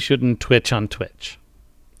probably shouldn't Twitch on Twitch.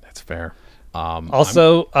 That's fair.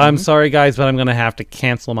 Also, I'm sorry, guys, but I'm going to have to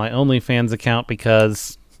cancel my OnlyFans account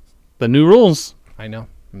because the new rules. I know.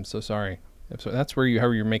 I'm so sorry. So that's how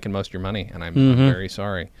you're making most of your money, and I'm very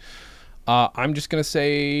sorry. I'm just going to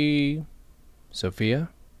say, Sophia,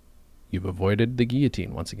 you've avoided the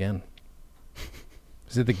guillotine once again.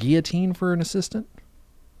 Is it the guillotine for an assistant?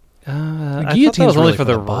 I guillotine's thought that was only really for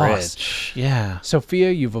the boss. rich. Yeah.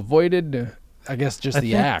 Sophia, you've avoided, I guess, just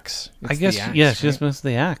the think- axe. I It's guess, the axe, yeah, she right? just missed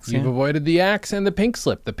the axe. You've Yeah. avoided the axe and the pink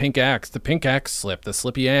slip, the pink axe slip, the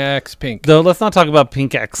slippy axe pink. Though, let's not talk about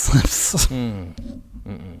pink axe slips.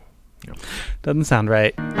 Doesn't sound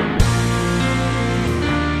right.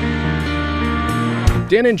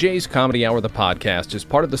 Dan and Jay's Comedy Hour, the podcast, is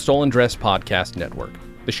part of the Stolen Dress Podcast Network.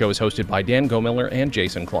 The show is hosted by Dan Gomiller and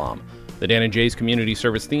Jason Klamm. The Dan and Jay's Community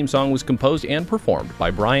Service theme song was composed and performed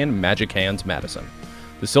by Brian Magic Hands Madison.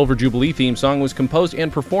 The Silver Jubilee theme song was composed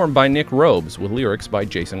and performed by Nick Robes, with lyrics by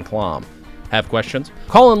Jason Klamm. Have questions?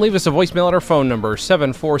 Call and leave us a voicemail at our phone number,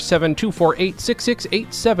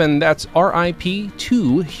 747-248-6687. That's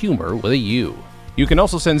RIP2 Humor with a U. You can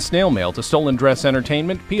also send snail mail to Stolen Dress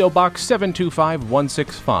Entertainment, P.O. Box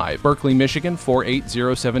 725165, Berkeley, Michigan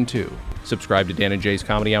 48072. Subscribe to Dan and Jay's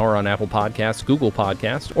Comedy Hour on Apple Podcasts, Google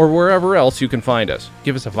Podcasts, or wherever else you can find us.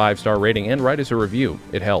 Give us a 5-star rating and write us a review.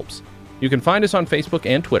 It helps. You can find us on Facebook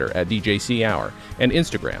and Twitter at DJC Hour and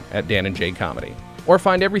Instagram at Dan and Jay Comedy. Or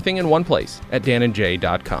find everything in one place at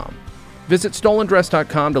danandjay.com. Visit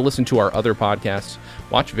stolendress.com to listen to our other podcasts,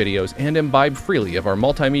 watch videos, and imbibe freely of our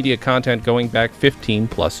multimedia content going back 15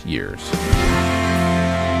 plus years.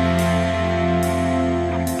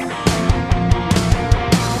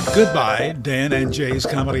 Goodbye, Dan and Jay's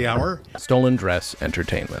Comedy Hour. Stolen Dress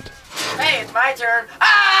Entertainment. Hey, it's my turn.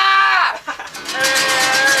 Ah!